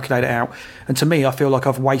going to calculate it out. And to me, I feel like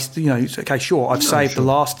I've wasted, okay, sure, I've saved the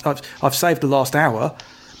last hour,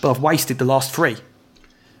 but I've wasted the last 3.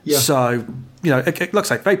 Yeah. So, like I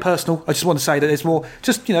say, very personal. I just want to say that there's more,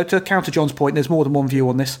 just, to counter John's point, there's more than one view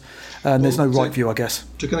on this, and there's no right view, I guess.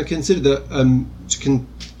 To kind of consider that, to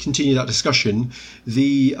continue that discussion,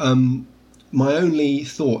 my only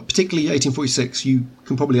thought, particularly 1846, you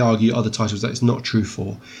can probably argue other titles that it's not true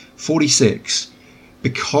for. 46,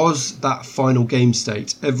 because that final game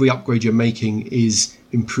state, every upgrade you're making is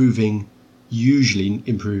usually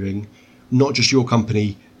improving, not just your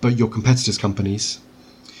company, but your competitors' companies.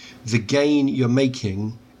 The gain you're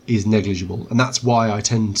making is negligible, and that's why I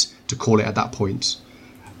tend to call it at that point.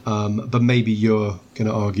 But maybe you're going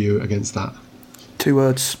to argue against that. 2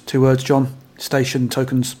 words, John. Station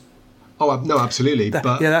tokens. Oh no, absolutely.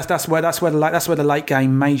 That's where the late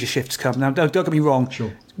game major shifts come. Now, don't get me wrong.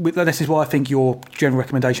 Sure. This is why I think your general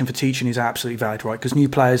recommendation for teaching is absolutely valid, right? Because new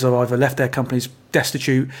players have either left their companies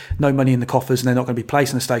destitute, no money in the coffers, and they're not going to be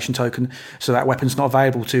placing a station token, so that weapon's not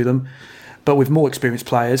available to them. But with more experienced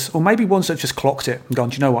players, or maybe ones that have just clocked it and gone,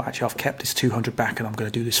 do you know what, actually I've kept this 200 back and I'm going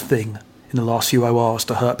to do this thing in the last few ORs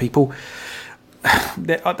to hurt people.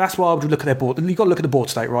 That's why I would look at their board. You've got to look at the board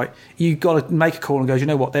state, right? You've got to make a call and go, you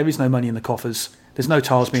know what, there is no money in the coffers. There's no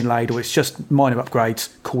tiles being laid, or it's just minor upgrades.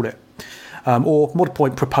 Call it. or Mod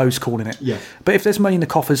Point proposed calling it. Yeah. But if there's money in the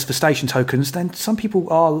coffers for station tokens, then some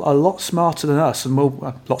people are a lot smarter than us, and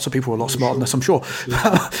lots of people are a lot smarter than us, I'm sure.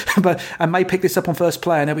 And may pick this up on first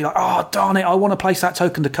play, and they'll be like, "Oh, darn it! I want to place that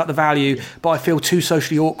token to cut the value, but I feel too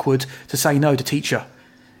socially awkward to say no to teacher."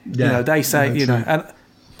 Yeah. They say, and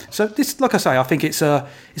so this, like I say, I think it's a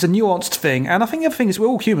nuanced thing, and I think the other thing is we're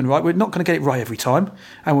all human, right? We're not going to get it right every time,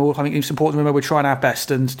 and I think it's important to remember we're trying our best.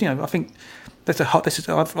 And I think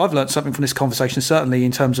I've learned something from this conversation, certainly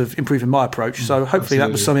in terms of improving my approach. So hopefully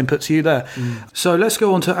that was some input to you there. So let's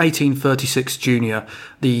go on to 1836 Junior,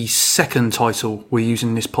 the second title we're using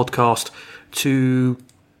in this podcast to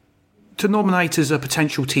nominate as a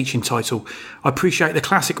potential teaching title. I appreciate the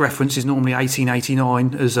classic reference is normally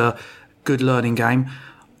 1889 as a good learning game.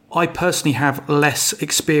 I personally have less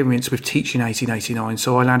experience with teaching 1889,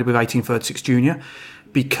 so I landed with 1836 Junior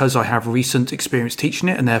because I have recent experience teaching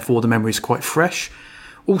it, and therefore the memory is quite fresh.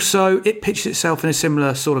 Also, it pitches itself in a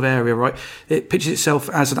similar sort of area, right? It pitches itself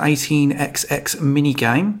as an 18xx mini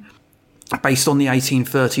game based on the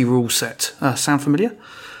 1830 rule set. Sound familiar?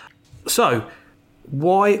 So,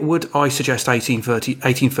 why would I suggest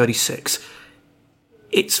 1836?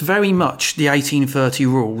 It's very much the 1830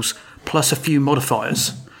 rules plus a few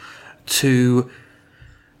modifiers to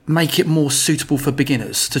make it more suitable for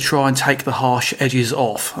beginners, to try and take the harsh edges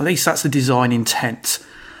off. At least that's the design intent.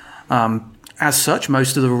 As such,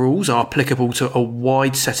 most of the rules are applicable to a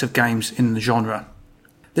wide set of games in the genre.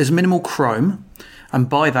 There's minimal chrome, and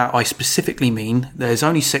by that I specifically mean there's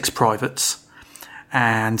only 6 privates,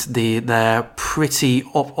 and they're pretty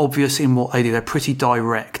obvious in what they do. They're pretty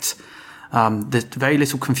direct. There's very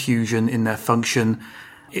little confusion in their function.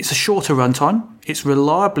 It's a shorter runtime. It's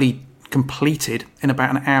reliably completed in about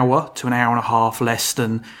an hour to an hour and a half less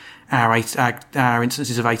than our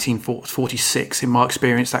instances of 1846. In my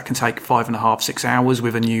experience, that can take 5.5, 6 hours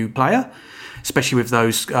with a new player, especially with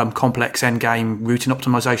those complex endgame routing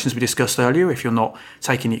optimizations we discussed earlier, if you're not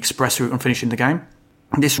taking the express route and finishing the game.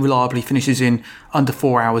 This reliably finishes in under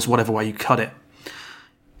 4 hours, whatever way you cut it.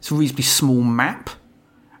 It's a reasonably small map,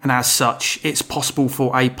 and as such, it's possible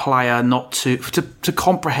for a player not to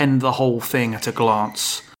comprehend the whole thing at a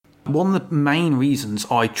glance. One of the main reasons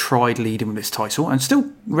I tried leading with this title, and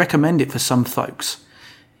still recommend it for some folks,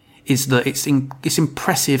 is that it's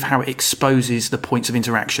impressive how it exposes the points of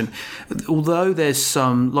interaction. Although there's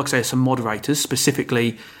some, like I say, some moderators,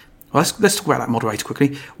 specifically, let's talk about that moderator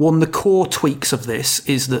quickly. One of the core tweaks of this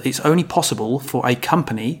is that it's only possible for a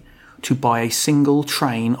company to buy a single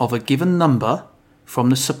train of a given number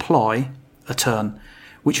from the supply a turn,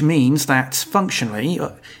 which means that functionally,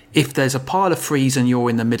 if there's a pile of frees and you're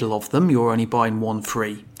in the middle of them, you're only buying 1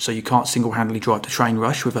 free, so you can't single-handedly drive the train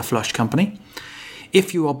rush with a flush company.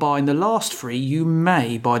 If you are buying the last 3, you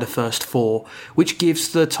may buy the first 4, which gives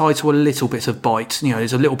the title a little bit of bite.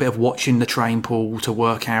 There's a little bit of watching the train pool to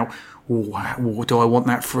work out, do I want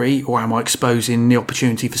that free, or am I exposing the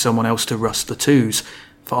opportunity for someone else to rust the 2s,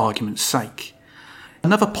 for argument's sake?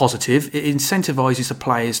 Another positive, it incentivises the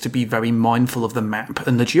players to be very mindful of the map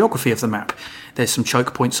and the geography of the map. There's some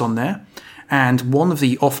choke points on there, and one of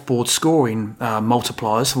the off-board scoring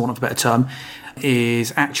multipliers, for want of a better term,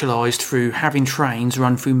 is actualised through having trains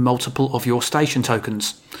run through multiple of your station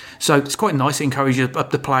tokens. So it's quite nice. It encourages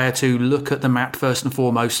the player to look at the map first and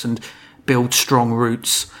foremost and build strong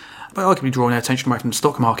routes, but arguably drawing their attention away from the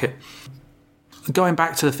stock market. Going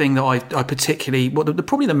back to the thing that I particularly...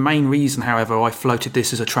 probably the main reason, however, I floated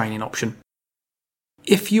this as a training option.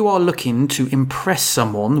 If you are looking to impress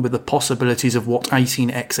someone with the possibilities of what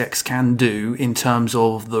 18xx can do in terms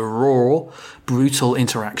of the raw, brutal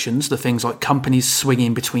interactions, the things like companies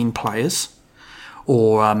swinging between players,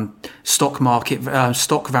 or stock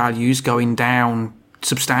values going down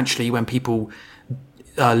substantially when people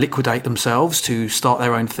liquidate themselves to start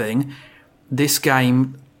their own thing, this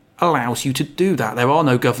game allows you to do that. There are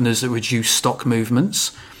no governors that reduce stock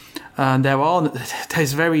movements. And there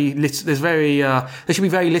should be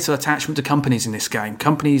very little attachment to companies in this game.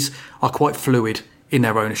 Companies are quite fluid in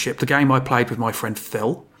their ownership. The game I played with my friend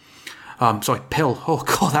Phil, Pill. Oh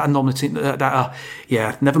god, that anonymity.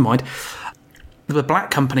 Never mind. The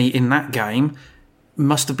black company in that game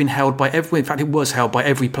must have been held by every. In fact, it was held by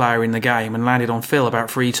every player in the game, and landed on Phil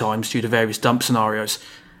about 3 times due to various dump scenarios.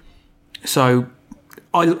 So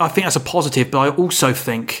I think that's a positive, but I also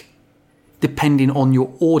think, depending on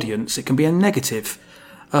your audience, it can be a negative.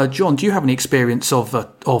 John, do you have any experience of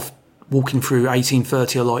walking through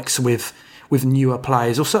 1830 or likes with newer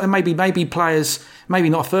players, or so, maybe players, maybe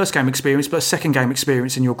not a first game experience, but a second game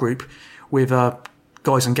experience in your group with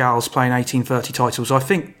guys and gals playing 1830 titles? I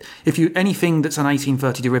think anything that's an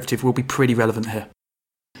 1830 derivative will be pretty relevant here.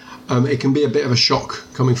 It can be a bit of a shock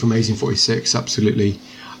coming from 1846, absolutely.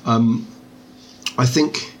 I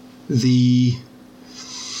think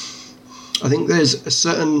there's a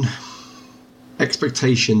certain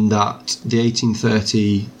expectation that the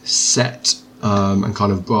 1830 set and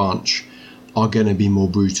kind of branch are going to be more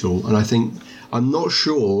brutal, and I'm not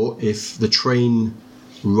sure if the train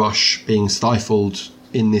rush being stifled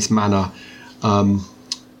in this manner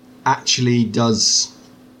actually does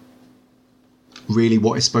really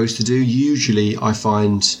what it's supposed to do. Usually I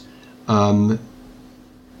find, apart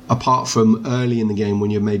from early in the game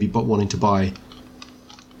when you're maybe wanting to buy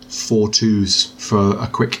 4 2s for a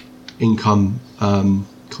quick income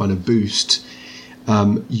kind of boost,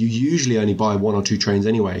 you usually only buy 1 or 2 trains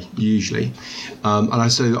anyway, usually.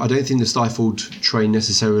 So I don't think the stifled train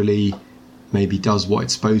necessarily maybe does what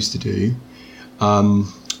it's supposed to do.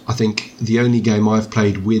 I think the only game I've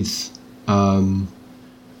played with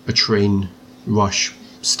a train rush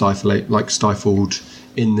stifled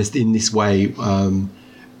in this way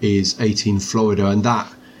is 18 Florida, and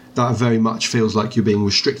that very much feels like you're being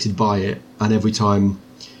restricted by it, and every time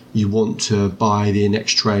you want to buy the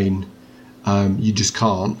next train, you just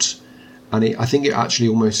can't. And I think it actually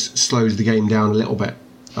almost slows the game down a little bit.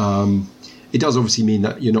 It does obviously mean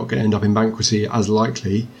that you're not going to end up in bankruptcy as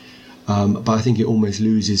likely, but I think it almost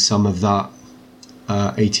loses some of that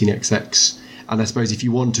 18XX. And I suppose if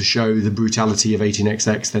you want to show the brutality of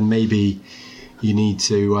 18XX, then maybe you need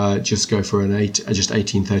to just go for just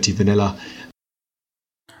 1830 vanilla.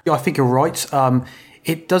 Yeah, I think you're right.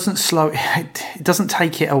 It doesn't slow. It doesn't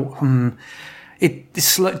take it. It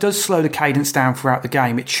does slow the cadence down throughout the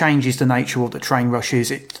game. It changes the nature of what the train rush is.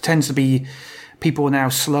 It tends to be people are now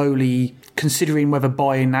slowly considering whether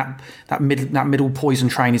buying that middle poison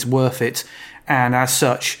train is worth it. And as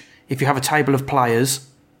such, if you have a table of players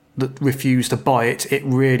that refuse to buy it, it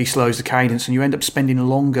really slows the cadence, and you end up spending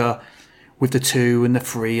longer with the 2 and the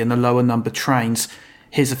 3 and the lower numbered trains.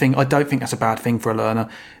 Here's the thing, I don't think that's a bad thing for a learner,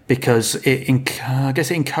 because I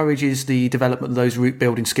guess it encourages the development of those route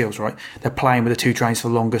building skills, right? They're playing with the 2 trains for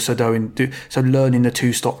longer, so learning the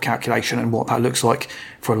 2-stop calculation and what that looks like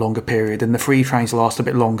for a longer period. And the 3 trains last a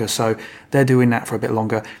bit longer, so they're doing that for a bit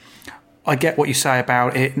longer. I get what you say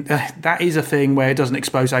about it. That is a thing where it doesn't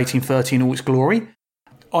expose 1830 in all its glory.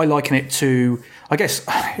 I liken it to, I guess,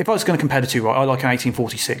 if I was going to compare the two, right, I liken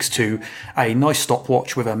 1846 to a nice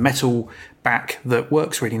stopwatch with a metal back that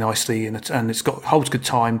works really nicely and it's holds good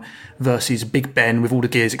time, versus Big Ben with all the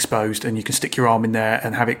gears exposed and you can stick your arm in there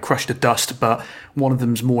and have it crush to dust. But one of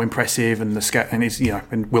them's more impressive and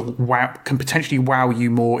can potentially wow you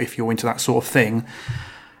more if you're into that sort of thing.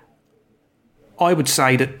 I would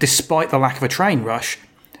say that despite the lack of a train rush,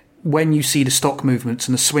 when you see the stock movements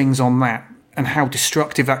and the swings on that, and how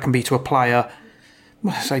destructive that can be to a player.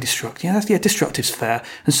 Well, I say destructive. Yeah, destructive's fair.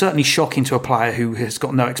 And certainly shocking to a player who has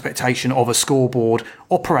got no expectation of a scoreboard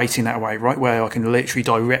operating that way, right? Where I can literally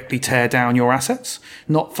directly tear down your assets,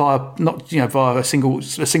 not via a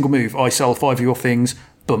single move. I sell 5 of your things,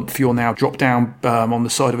 bump, you're now dropped down on the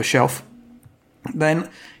side of a shelf. Then,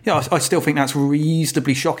 I still think that's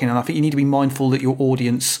reasonably shocking, and I think you need to be mindful that your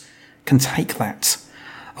audience can take that.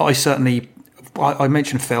 I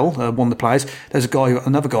mentioned Phil, one of the players. There's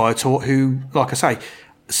another guy I taught who, like I say,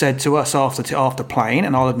 said to us after playing,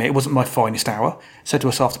 and I'll admit it wasn't my finest hour, said to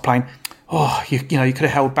us after playing, you could have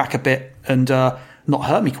held back a bit and not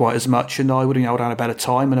hurt me quite as much, and I would have had a better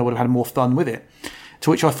time and I would have had more fun with it. To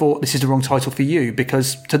which I thought, this is the wrong title for you,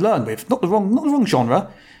 because to learn with, not the wrong genre,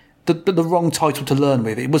 but the wrong title to learn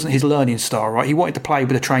with. It wasn't his learning style, right? He wanted to play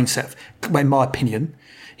with a train set, in my opinion.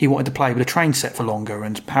 He wanted to play with a train set for longer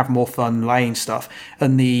and have more fun laying stuff.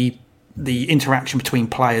 And the interaction between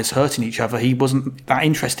players hurting each other, he wasn't that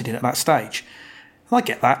interested in at that stage. And I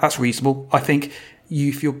get that. That's reasonable. I think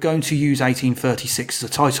if you're going to use 1836 as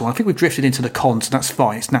a title, and I think we've drifted into the cons, and that's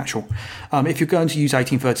fine. It's natural. If you're going to use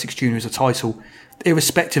 1836 Junior as a title,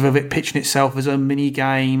 irrespective of it pitching itself as a mini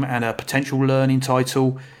game and a potential learning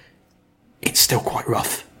title, it's still quite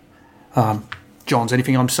rough. Johns,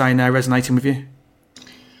 anything I'm saying there resonating with you?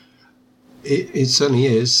 It certainly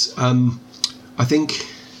is. I don't think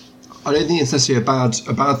it's necessarily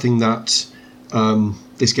a bad thing that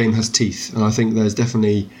this game has teeth, and I think there's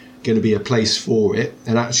definitely going to be a place for it.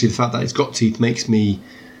 And actually, the fact that it's got teeth makes me,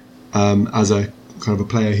 as a kind of a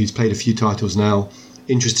player who's played a few titles now,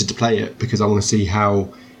 interested to play it, because I want to see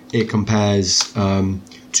how it compares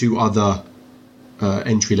to other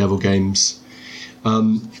entry-level games.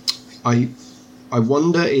 I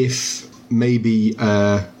wonder if maybe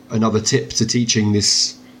another tip to teaching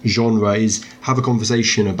this genre is have a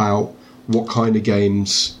conversation about what kind of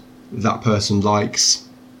games that person likes,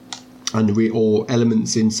 or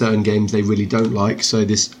elements in certain games they really don't like. So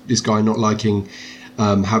this guy not liking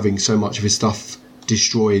having so much of his stuff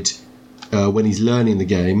destroyed when he's learning the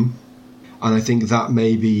game, and I think that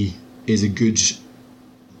maybe is a good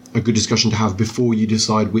discussion to have before you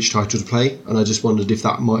decide which title to play. And I just wondered if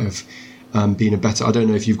that might have been a better. I don't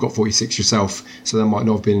know if you've got 46 yourself, so that might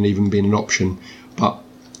not have been an option. But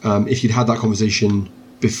if you'd had that conversation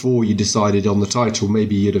before you decided on the title,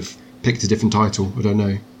 maybe you'd have picked a different title. I don't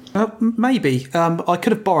know. Maybe. I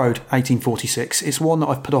could have borrowed 1846. It's one that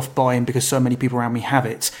I've put off buying because so many people around me have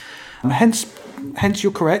it. Hence,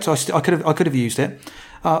 you're correct. I could have used it.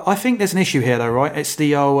 I think there's an issue here, though, right? It's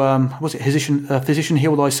the physician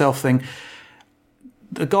heal thyself thing.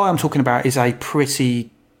 The guy I'm talking about is a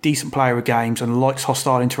pretty decent player of games and likes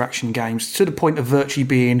hostile interaction games to the point of virtually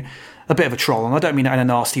being a bit of a troll. And I don't mean that in a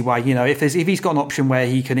nasty way. You know, if he's got an option where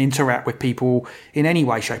he can interact with people in any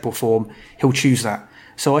way, shape, or form, he'll choose that.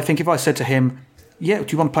 So I think if I said to him, "Yeah, do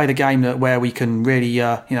you want to play the game where we can really,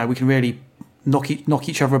 we can really knock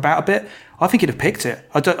each other about a bit?" I think he'd have picked it.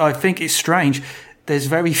 I think it's strange. There's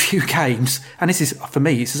very few games, and this is, for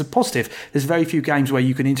me, this is a positive. There's very few games where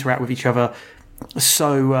you can interact with each other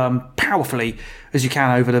so powerfully as you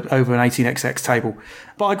can over an 18xx table.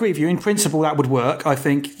 But I agree with you. In principle, that would work. I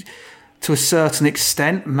think to a certain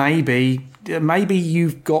extent, maybe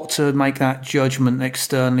you've got to make that judgment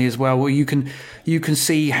externally as well. Where you can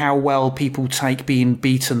see how well people take being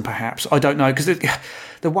beaten. Perhaps I don't know, because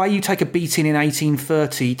the way you take a beating in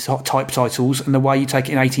 1830 type titles and the way you take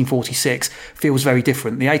it in 1846 feels very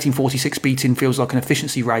different. The 1846 beating feels like an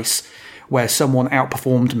efficiency race where someone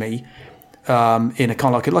outperformed me in a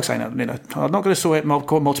kind of like I say, I'm not going to call it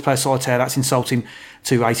multiplayer solitaire. That's insulting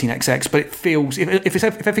to 18xx, but it feels if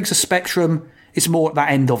everything's a spectrum, it's more at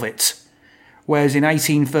that end of it. Whereas in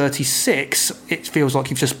 1836, it feels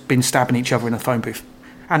like you've just been stabbing each other in a phone booth.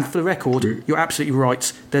 And for the record, you're absolutely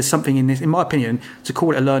right. There's something in this, in my opinion, to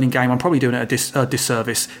call it a learning game. I'm probably doing it a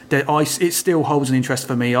disservice. It still holds an interest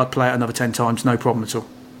for me. I'd play it another 10 times, no problem at all.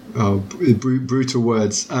 Oh, brutal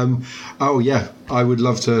words. Yeah, I would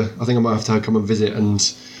love to. I think I might have to come and visit and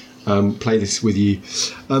play this with you.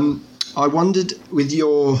 I wondered with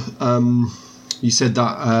your. You said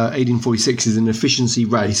that 1846 is an efficiency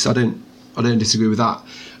race. I don't disagree with that.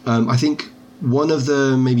 I think one of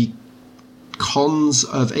the maybe cons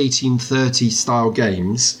of 1830 style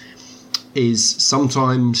games is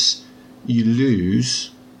sometimes you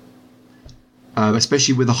lose,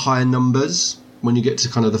 especially with the higher numbers. When you get to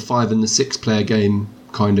kind of the 5 and the 6 player game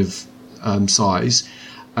kind of size,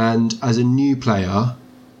 and as a new player,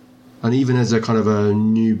 and even as a kind of a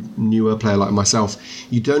newer player like myself,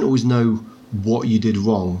 you don't always know what you did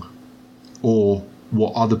wrong or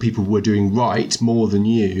what other people were doing right more than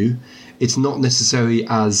you. It's not necessarily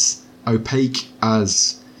as opaque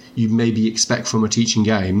as you maybe expect from a teaching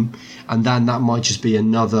game, and then that might just be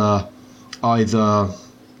another either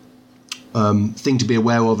thing to be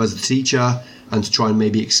aware of as a teacher and to try and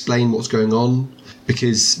maybe explain what's going on,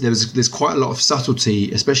 because there's quite a lot of subtlety,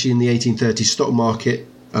 especially in the 1830 stock market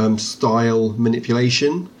style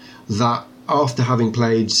manipulation, that after having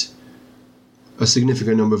played a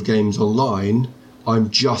significant number of games online, I'm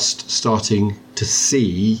just starting to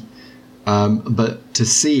see, but to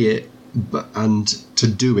see it and to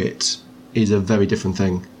do it is a very different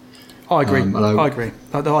thing. I agree. I agree.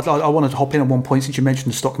 I wanted to hop in on one point since you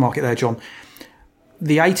mentioned the stock market there, John.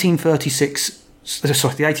 The 1830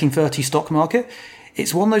 stock market,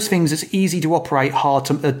 it's one of those things that's easy to operate, hard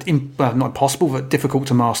to, not impossible, but difficult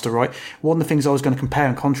to master, right? One of the things I was going to compare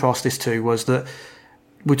and contrast this to was that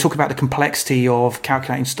we talk about the complexity of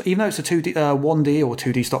calculating, even though it's a 1D or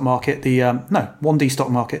 2D stock market, 1D stock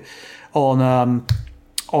market on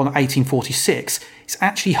 1846, it's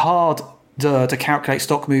actually hard to calculate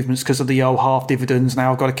stock movements because of the old half dividends.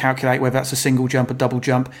 Now I've got to calculate whether that's a single jump, a double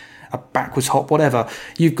jump, a backwards hop, whatever.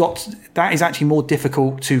 That is actually more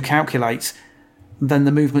difficult to calculate than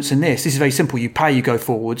the movements in this. This is very simple. You pay, you go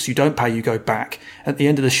forwards. You don't pay, you go back. At the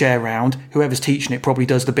end of the share round, whoever's teaching it probably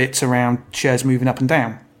does the bits around shares moving up and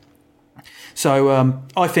down. So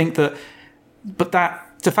I think that, but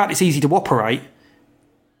the fact it's easy to operate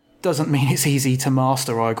doesn't mean it's easy to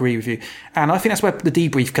master. I agree with you. And I think that's where the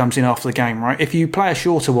debrief comes in after the game, right? If you play a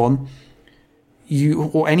shorter one,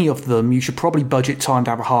 or any of them, you should probably budget time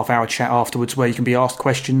to have a half-hour chat afterwards where you can be asked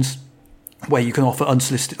questions, where you can offer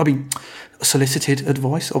solicited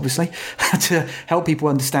advice, obviously, to help people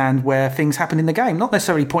understand where things happen in the game. Not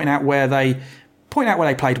necessarily pointing out where they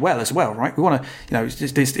played well as well, right? We want to,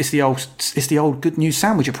 it's the old good news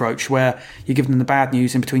sandwich approach where you give them the bad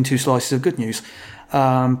news in between two slices of good news.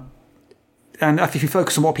 And if you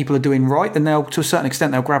focus on what people are doing right, then to a certain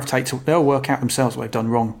extent, they'll work out themselves what they've done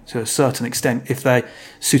wrong to a certain extent if they're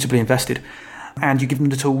suitably invested. And you give them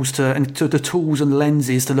the tools the tools and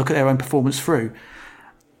lenses to look at their own performance through.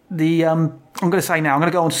 I'm going to say now, I'm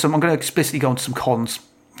going to explicitly go on to some cons.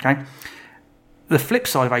 Okay. The flip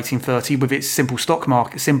side of 1830, with its simpler stock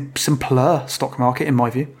market, in my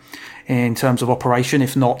view, in terms of operation,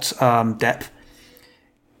 if not depth,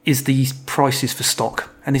 is the prices for stock.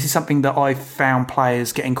 And this is something that I've found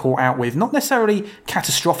players getting caught out with, not necessarily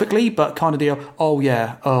catastrophically, but kind of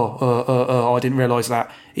I didn't realise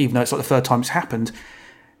that, even though it's like the third time it's happened.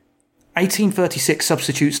 1836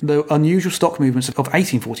 substitutes the unusual stock movements of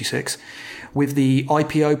 1846 with the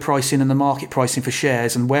IPO pricing and the market pricing for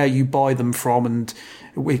shares and where you buy them from, and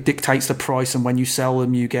it dictates the price, and when you sell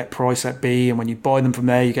them you get price at B, and when you buy them from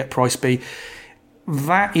there you get price B.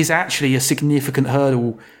 That is actually a significant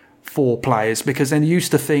hurdle for players, because they're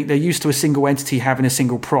used to a single entity having a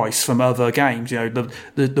single price from other games.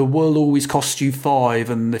 The wool always costs you 5,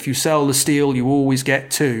 and if you sell the steel you always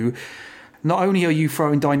get 2. Not only are you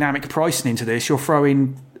throwing dynamic pricing into this, you're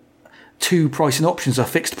throwing 2 pricing options: a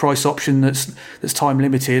fixed price option that's time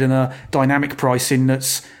limited and a dynamic pricing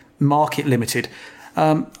that's market limited.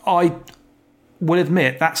 I will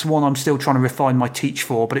admit that's one I'm still trying to refine my teach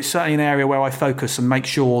for, but it's certainly an area where I focus and make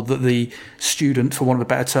sure that the student, for want of a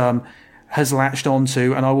better term, has latched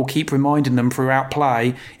onto, and I will keep reminding them throughout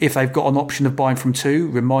play, if they've got an option of buying from 2,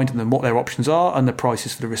 reminding them what their options are and the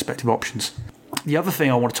prices for the respective options. The other thing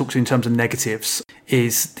I want to talk to in terms of negatives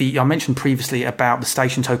is I mentioned previously about the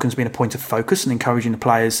station tokens being a point of focus and encouraging the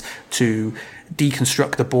players to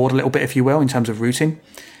deconstruct the board a little bit, if you will, in terms of routing.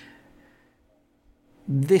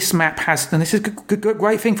 This map has, and this is a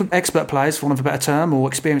great thing for expert players, for want of a better term, or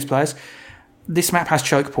experienced players, this map has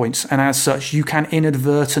choke points, and as such you can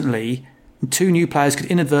inadvertently, 2 new players could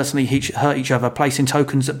inadvertently hurt each other, placing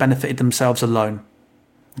tokens that benefited themselves alone.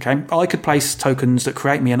 Okay, I could place tokens that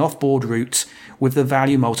create me an off-board route with the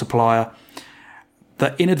value multiplier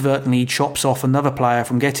that inadvertently chops off another player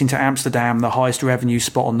from getting to Amsterdam, the highest revenue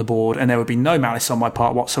spot on the board, and there would be no malice on my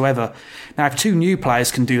part whatsoever. Now, if 2 new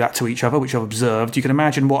players can do that to each other, which I've observed, you can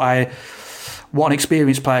imagine what an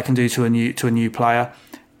experienced player can do to a new player.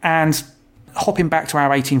 And hopping back to our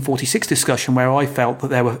 1846 discussion, where I felt that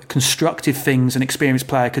there were constructive things an experienced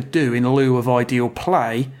player could do in lieu of ideal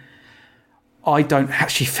play, I don't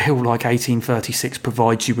actually feel like 1836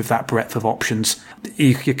 provides you with that breadth of options.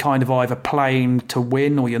 You're kind of either playing to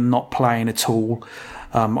win or you're not playing at all.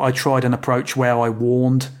 I tried an approach where I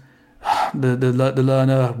warned the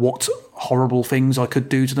learner what horrible things I could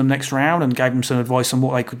do to them next round and gave them some advice on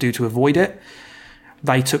what they could do to avoid it.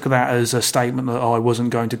 They took that as a statement that I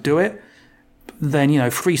wasn't going to do it.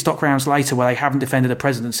 Then, 3 stock rounds later where they haven't defended a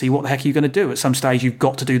presidency, what the heck are you going to do? At some stage you've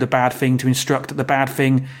got to do the bad thing to instruct that the bad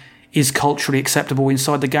thing is culturally acceptable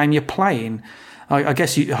inside the game you're playing. I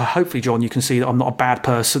guess hopefully, John, you can see that I'm not a bad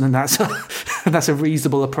person, and that's a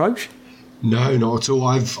reasonable approach. No, not at all.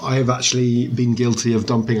 I have actually been guilty of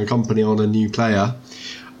dumping a company on a new player.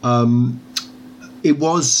 It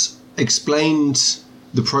was explained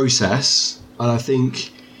the process, and I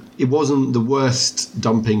think it wasn't the worst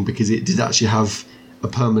dumping because it did actually have a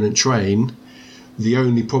permanent train. The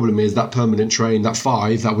only problem is that permanent train, that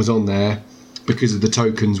 5 that was on there, because of the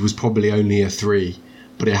tokens, was probably only a 3,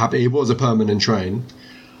 but it was a permanent train.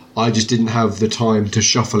 I just didn't have the time to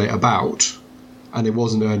shuffle it about, and it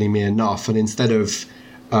wasn't earning me enough. And instead of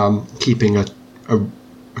keeping a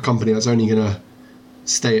company that's only going to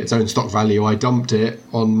stay at its own stock value, I dumped it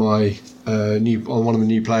on my on one of the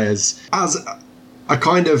new players. As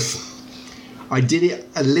I did it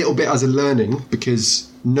a little bit as a learning, because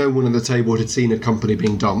no one at the table had seen a company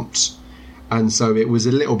being dumped. And so it was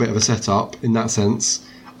a little bit of a setup in that sense.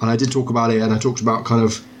 And I did talk about it, and I talked about kind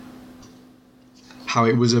of how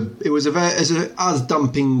it was as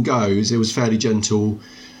dumping goes, it was fairly gentle.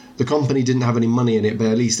 The company didn't have any money in it, but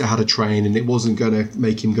at least it had a train, and it wasn't going to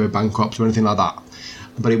make him go bankrupt or anything like that.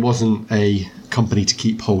 But it wasn't a company to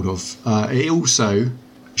keep hold of. It also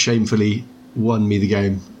shamefully won me the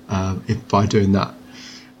game by doing that.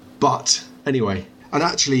 But anyway, and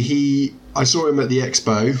actually I saw him at the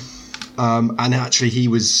expo. And actually he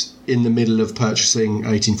was in the middle of purchasing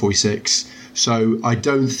 1846, so I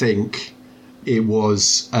don't think it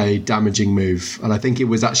was a damaging move. And I think it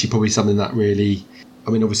was actually probably something that really,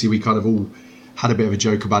 obviously we kind of all had a bit of a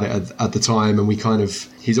joke about it at the time, and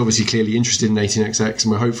he's obviously clearly interested in 18xx,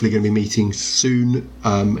 and we're hopefully going to be meeting soon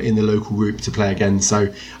in the local group to play again.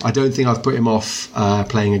 So I don't think I've put him off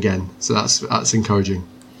playing again, so that's encouraging.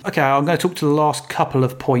 Okay, I'm going to talk to the last couple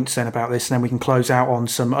of points then about this, and then we can close out on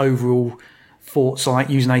some overall thoughts on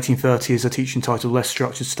using 1830 as a teaching title, less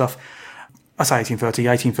structured stuff. I say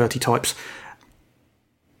 1830 types.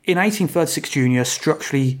 In 1836 Junior,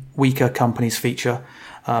 structurally weaker companies feature.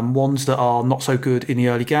 Ones that are not so good in the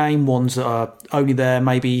early game, ones that are only there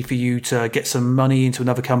maybe for you to get some money into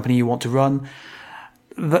another company you want to run.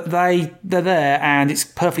 They're there, and it's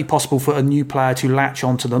perfectly possible for a new player to latch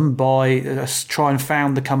onto them by try and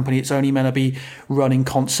found the company it's only meant to be running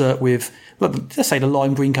concert with. Let's say the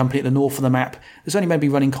lime green company at the north of the map. There's only meant to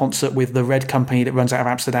be running concert with the red company that runs out of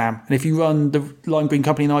Amsterdam. And if you run the lime green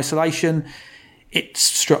company in isolation, it's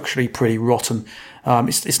structurally pretty rotten.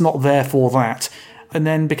 It's not there for that. And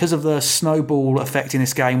then because of the snowball effect in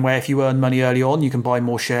this game, where if you earn money early on, you can buy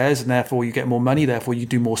more shares, and therefore you get more money, therefore you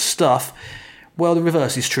do more stuff. Well, the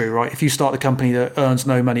reverse is true, right? If you start a company that earns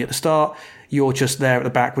no money at the start, you're just there at the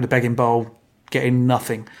back with a begging bowl, getting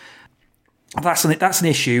nothing. That's an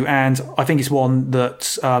issue, and I think it's one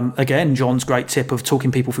that, again, John's great tip of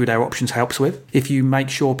talking people through their options helps with. If you make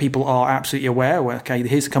sure people are absolutely aware, well, okay,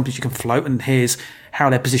 here's the companies you can float, and here's how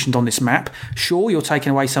they're positioned on this map. Sure, you're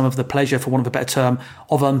taking away some of the pleasure, for want of a better term,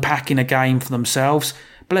 of unpacking a game for themselves,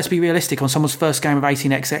 but let's be realistic. On someone's first game of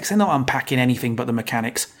 18xx, they're not unpacking anything but the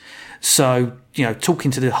mechanics. So,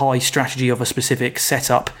 talking to the high strategy of a specific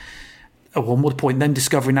setup, at one more point, then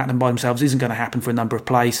discovering that by themselves isn't going to happen for a number of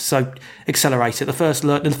plays. So accelerate it. The first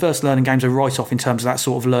learning games are right off in terms of that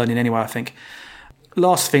sort of learning anyway, I think.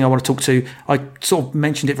 Last thing I want to talk to, I sort of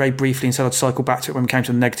mentioned it very briefly and said I'd cycle back to it when we came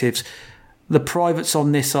to the negatives. The privates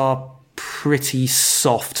on this are pretty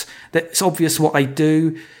soft. It's obvious what they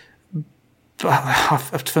do,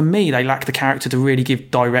 but for me, they lack the character to really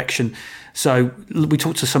give direction. So we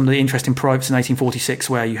talked to some of the interesting privates in 1846,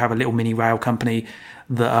 where you have a little mini rail company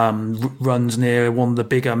that runs near one of the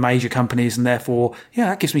bigger major companies, and therefore,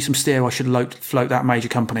 that gives me some steer. I should float that major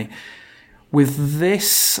company. With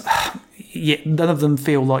this, none of them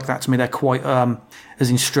feel like that to me. They're quite as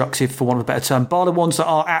instructive, for want of a better term. Bar the ones that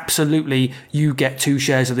are absolutely, you get 2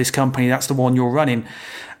 shares of this company, that's the one you're running.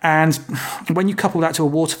 And when you couple that to a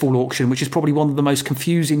waterfall auction, which is probably one of the most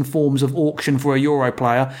confusing forms of auction for a Euro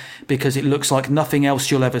player, because it looks like nothing else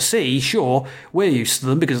you'll ever see. Sure, we're used to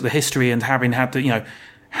them because of the history and having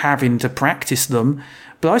to practice them.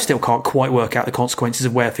 But I still can't quite work out the consequences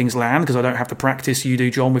of where things land, because I don't have to practice. You do,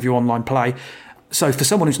 John, with your online play. So for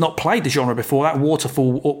someone who's not played the genre before, that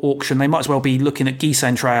waterfall auction, they might as well be looking at geese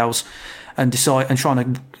entrails and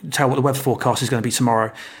trying to tell what the weather forecast is going to be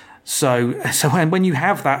tomorrow. So when you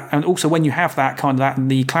have that, and also when you have that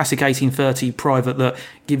the classic 1830 private that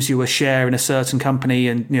gives you a share in a certain company,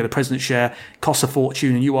 and the president's share costs a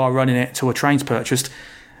fortune, and you are running it till a train's purchased.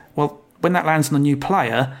 Well, when that lands on a new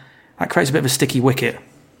player, that creates a bit of a sticky wicket.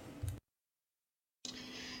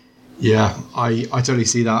 Yeah, I totally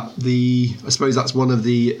see that. I suppose that's one of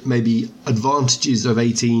the maybe advantages of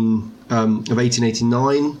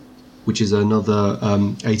 1889, which is another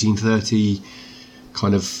 1830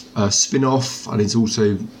 kind of spin-off, and it's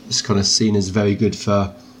kind of seen as very good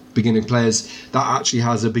for beginning players. That actually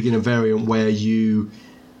has a beginner variant where you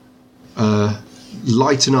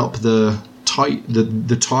lighten up the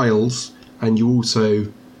tiles, and you also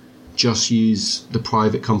just use the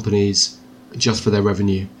private companies just for their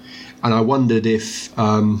revenue. And I wondered if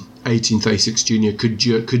 1836 Junior could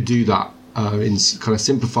do that, in kind of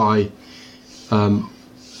simplify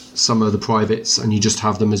some of the privates, and you just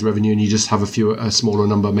have them as revenue, and you just have a smaller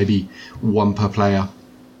number, maybe 1 per player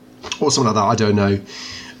or something like that. I don't know.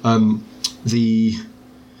 The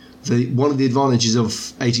one of the advantages of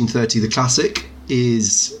 1830, the classic,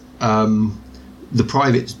 is the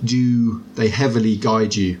privates they heavily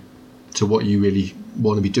guide you to what you really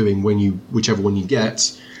want to be doing whichever one you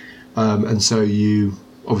get, and so you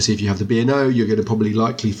obviously, if you have the B&O, you're going to probably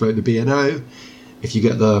likely float the B&O. If you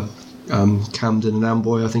get the Camden and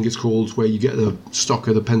Amboy, I think it's called, where you get the stock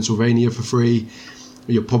of the Pennsylvania for free,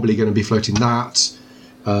 you're probably going to be floating that.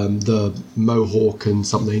 The Mohawk and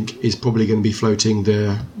something is probably going to be floating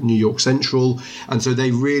the New York Central, and so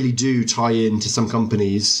they really do tie into some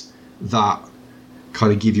companies that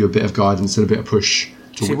kind of give you a bit of guidance and a bit of push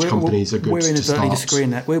to which companies are good to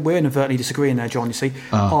start. We're inadvertently disagreeing there, John. You see, the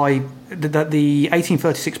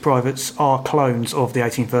 1836 privates are clones of the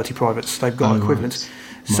 1830 privates. They've got equivalents.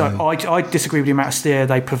 Right. So I disagree with the amount of steer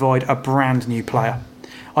they provide a brand new player.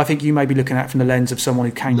 I think you may be looking at it from the lens of someone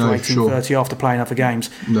who came to 1830 after playing other games.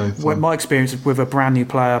 My experience with a brand new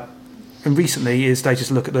player, and recently, is they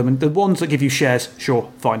just look at them, and the ones that give you shares,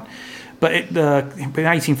 sure, fine. But in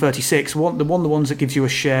 1836, the ones that gives you a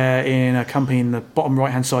share in a company in the bottom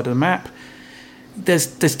right-hand side of the map,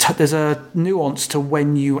 there's a nuance to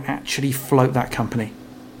when you actually float that company.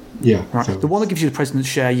 Yeah. Right. The one that gives you the President's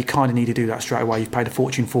share, you kind of need to do that straight away. You've paid a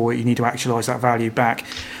fortune for it. You need to actualise that value back.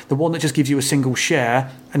 The one that just gives you a single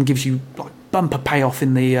share and gives you like bumper payoff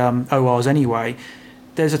in the ORs anyway,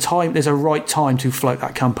 there's a right time to float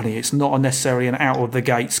that company. It's not necessarily an out of the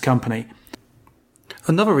gates company.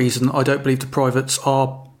 Another reason I don't believe the privates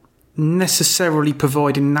are necessarily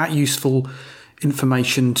providing that useful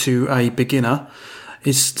information to a beginner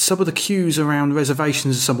is some of the cues around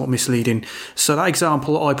reservations are somewhat misleading. So that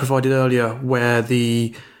example I provided earlier where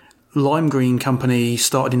the Lime Green company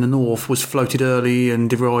started in the north was floated early and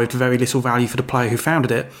derived very little value for the player who founded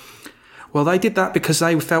it. Well, they did that because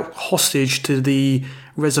they felt hostage to the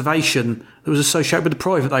reservation that was associated with the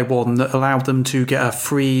private they won that allowed them to get a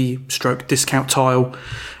free stroke discount tile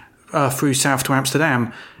through south to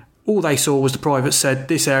Amsterdam. All they saw was the private said,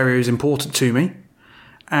 this area is important to me,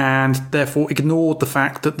 and therefore ignored the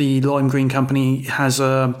fact that the Lime Green company has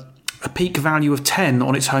a peak value of 10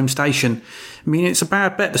 on its home station. I mean, it's a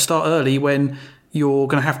bad bet to start early when you're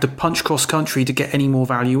going to have to punch cross country to get any more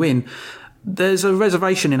value in. There's a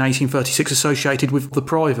reservation in 1836 associated with the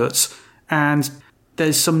privates, and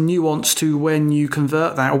there's some nuance to when you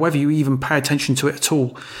convert that or whether you even pay attention to it at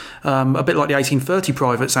all. A bit like the 1830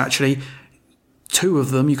 privates, actually. Two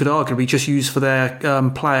of them you could arguably just use for their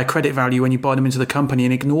player credit value when you buy them into the company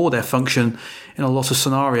and ignore their function in a lot of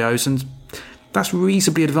scenarios, and that's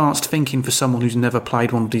reasonably advanced thinking for someone who's never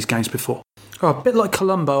played one of these games before. A bit like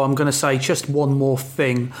Columbo, I'm going to say just one more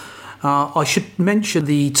thing. I should mention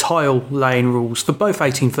the tile laying rules for both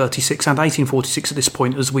 1836 and 1846 at this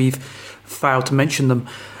point, as we've failed to mention them.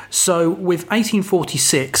 So with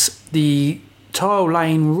 1846, the tile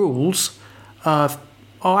laying rules are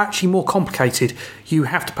actually more complicated. You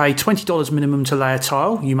have to pay $20 minimum to lay a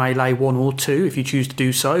tile. You may lay one or two if you choose to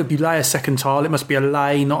do so. If you lay a second tile, it must be a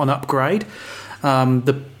lay, not an upgrade.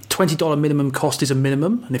 The $20 minimum cost is a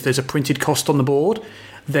minimum, and if there's a printed cost on the board,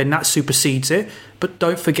 then that supersedes it. But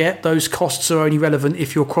don't forget, those costs are only relevant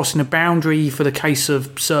if you're crossing a boundary for the case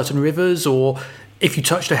of certain rivers, or if you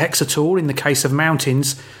touched a hex at all in the case of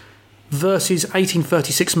mountains, versus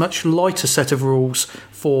 1836 much lighter set of rules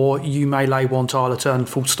for you may lay one tile a turn,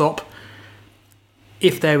 full stop.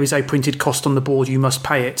 If there is a printed cost on the board, you must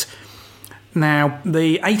pay it. Now,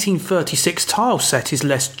 the 1836 tile set is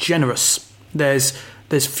less generous. There's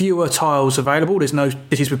fewer tiles available. This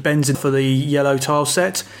is with Benzin for the yellow tile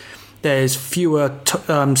set. There's fewer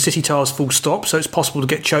city tiles full stop, so it's possible to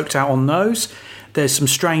get choked out on those. There's some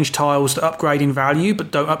strange tiles that upgrade in value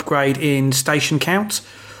but don't upgrade in station count.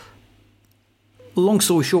 Long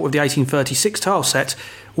story short, with the 1836 tile set,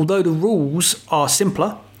 although the rules are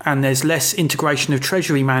simpler and there's less integration of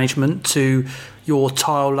treasury management to your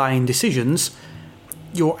tile laying decisions,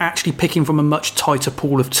 you're actually picking from a much tighter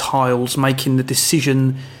pool of tiles, making the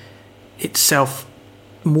decision itself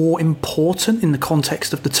more important in the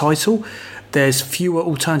context of the title. There's fewer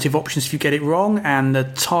alternative options if you get it wrong, and the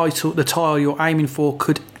tile you're aiming for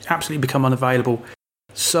could absolutely become unavailable.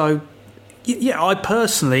 So, yeah, I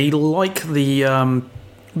personally like the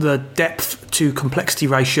depth to complexity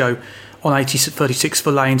ratio on 1836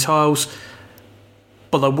 for laying tiles,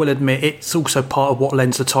 but I will admit it's also part of what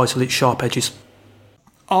lends the title its sharp edges.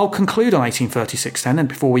 I'll conclude on 1836 then, and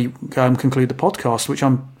before we conclude the podcast, which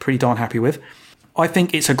I'm pretty darn happy with, I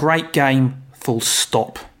think it's a great game, full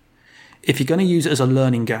stop. If you're going to use it as a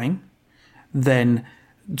learning game, then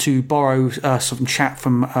to borrow some chat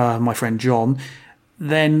from my friend John,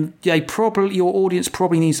 then your audience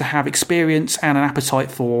probably needs to have experience and an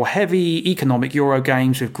appetite for heavy economic Euro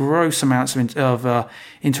games with gross amounts of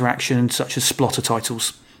interaction, such as splotter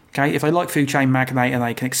titles. Okay, if they like Food Chain Magnate and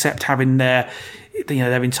they can accept having their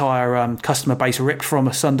entire customer base ripped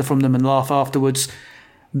asunder from them and laugh afterwards,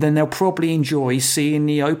 then they'll probably enjoy seeing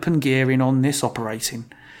the open gearing on this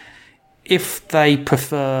operating. If they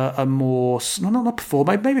prefer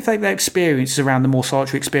maybe if their experiences around the more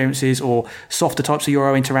solitary experiences or softer types of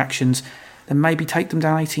Euro interactions, then maybe take them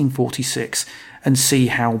down 1846 and see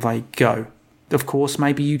how they go. Of course,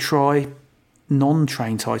 maybe you try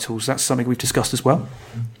non-train titles. That's something we've discussed as well.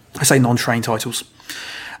 I say non-train titles.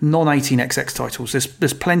 Non-18XX titles.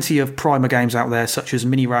 There's plenty of primer games out there, such as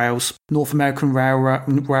Mini Rails, North American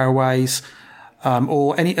Railways,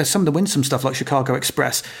 or some of the winsome stuff like Chicago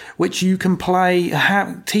Express, which you can play,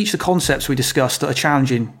 teach the concepts we discussed that are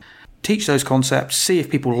challenging. Teach those concepts, see if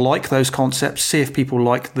people like those concepts, see if people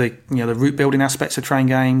like the route building aspects of train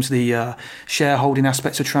games, the shareholding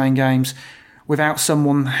aspects of train games, without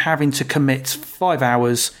someone having to commit 5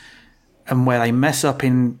 hours and where they mess up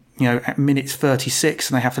in at minute 36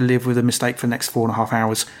 and they have to live with a mistake for the next 4.5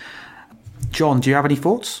 hours. John, do you have any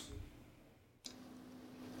thoughts?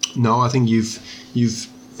 No, I think you've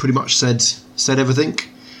pretty much said everything.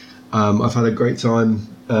 I've had a great time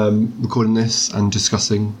recording this and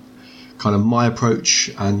discussing kind of my approach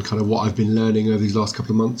and kind of what I've been learning over these last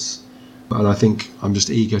couple of months. And I think I'm just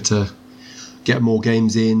eager to get more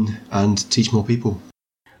games in and teach more people.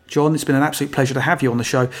 John, it's been an absolute pleasure to have you on the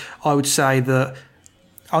show. I would say that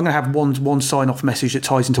I'm going to have one sign-off message that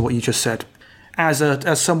ties into what you just said.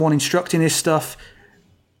 As someone instructing this stuff,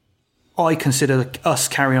 I consider us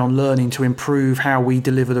carrying on learning to improve how we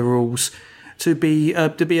deliver the rules to be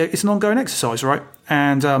it's an ongoing exercise, right?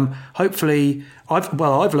 And hopefully, I've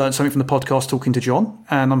learned something from the podcast talking to John,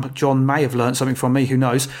 and John may have learned something from me. Who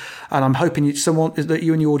knows? And I'm hoping that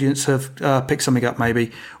you and your audience have picked something up,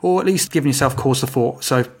 maybe, or at least given yourself cause for thought.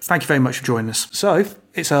 So, thank you very much for joining us. So,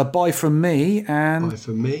 it's a bye from me and bye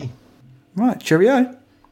from me. Right, cheerio.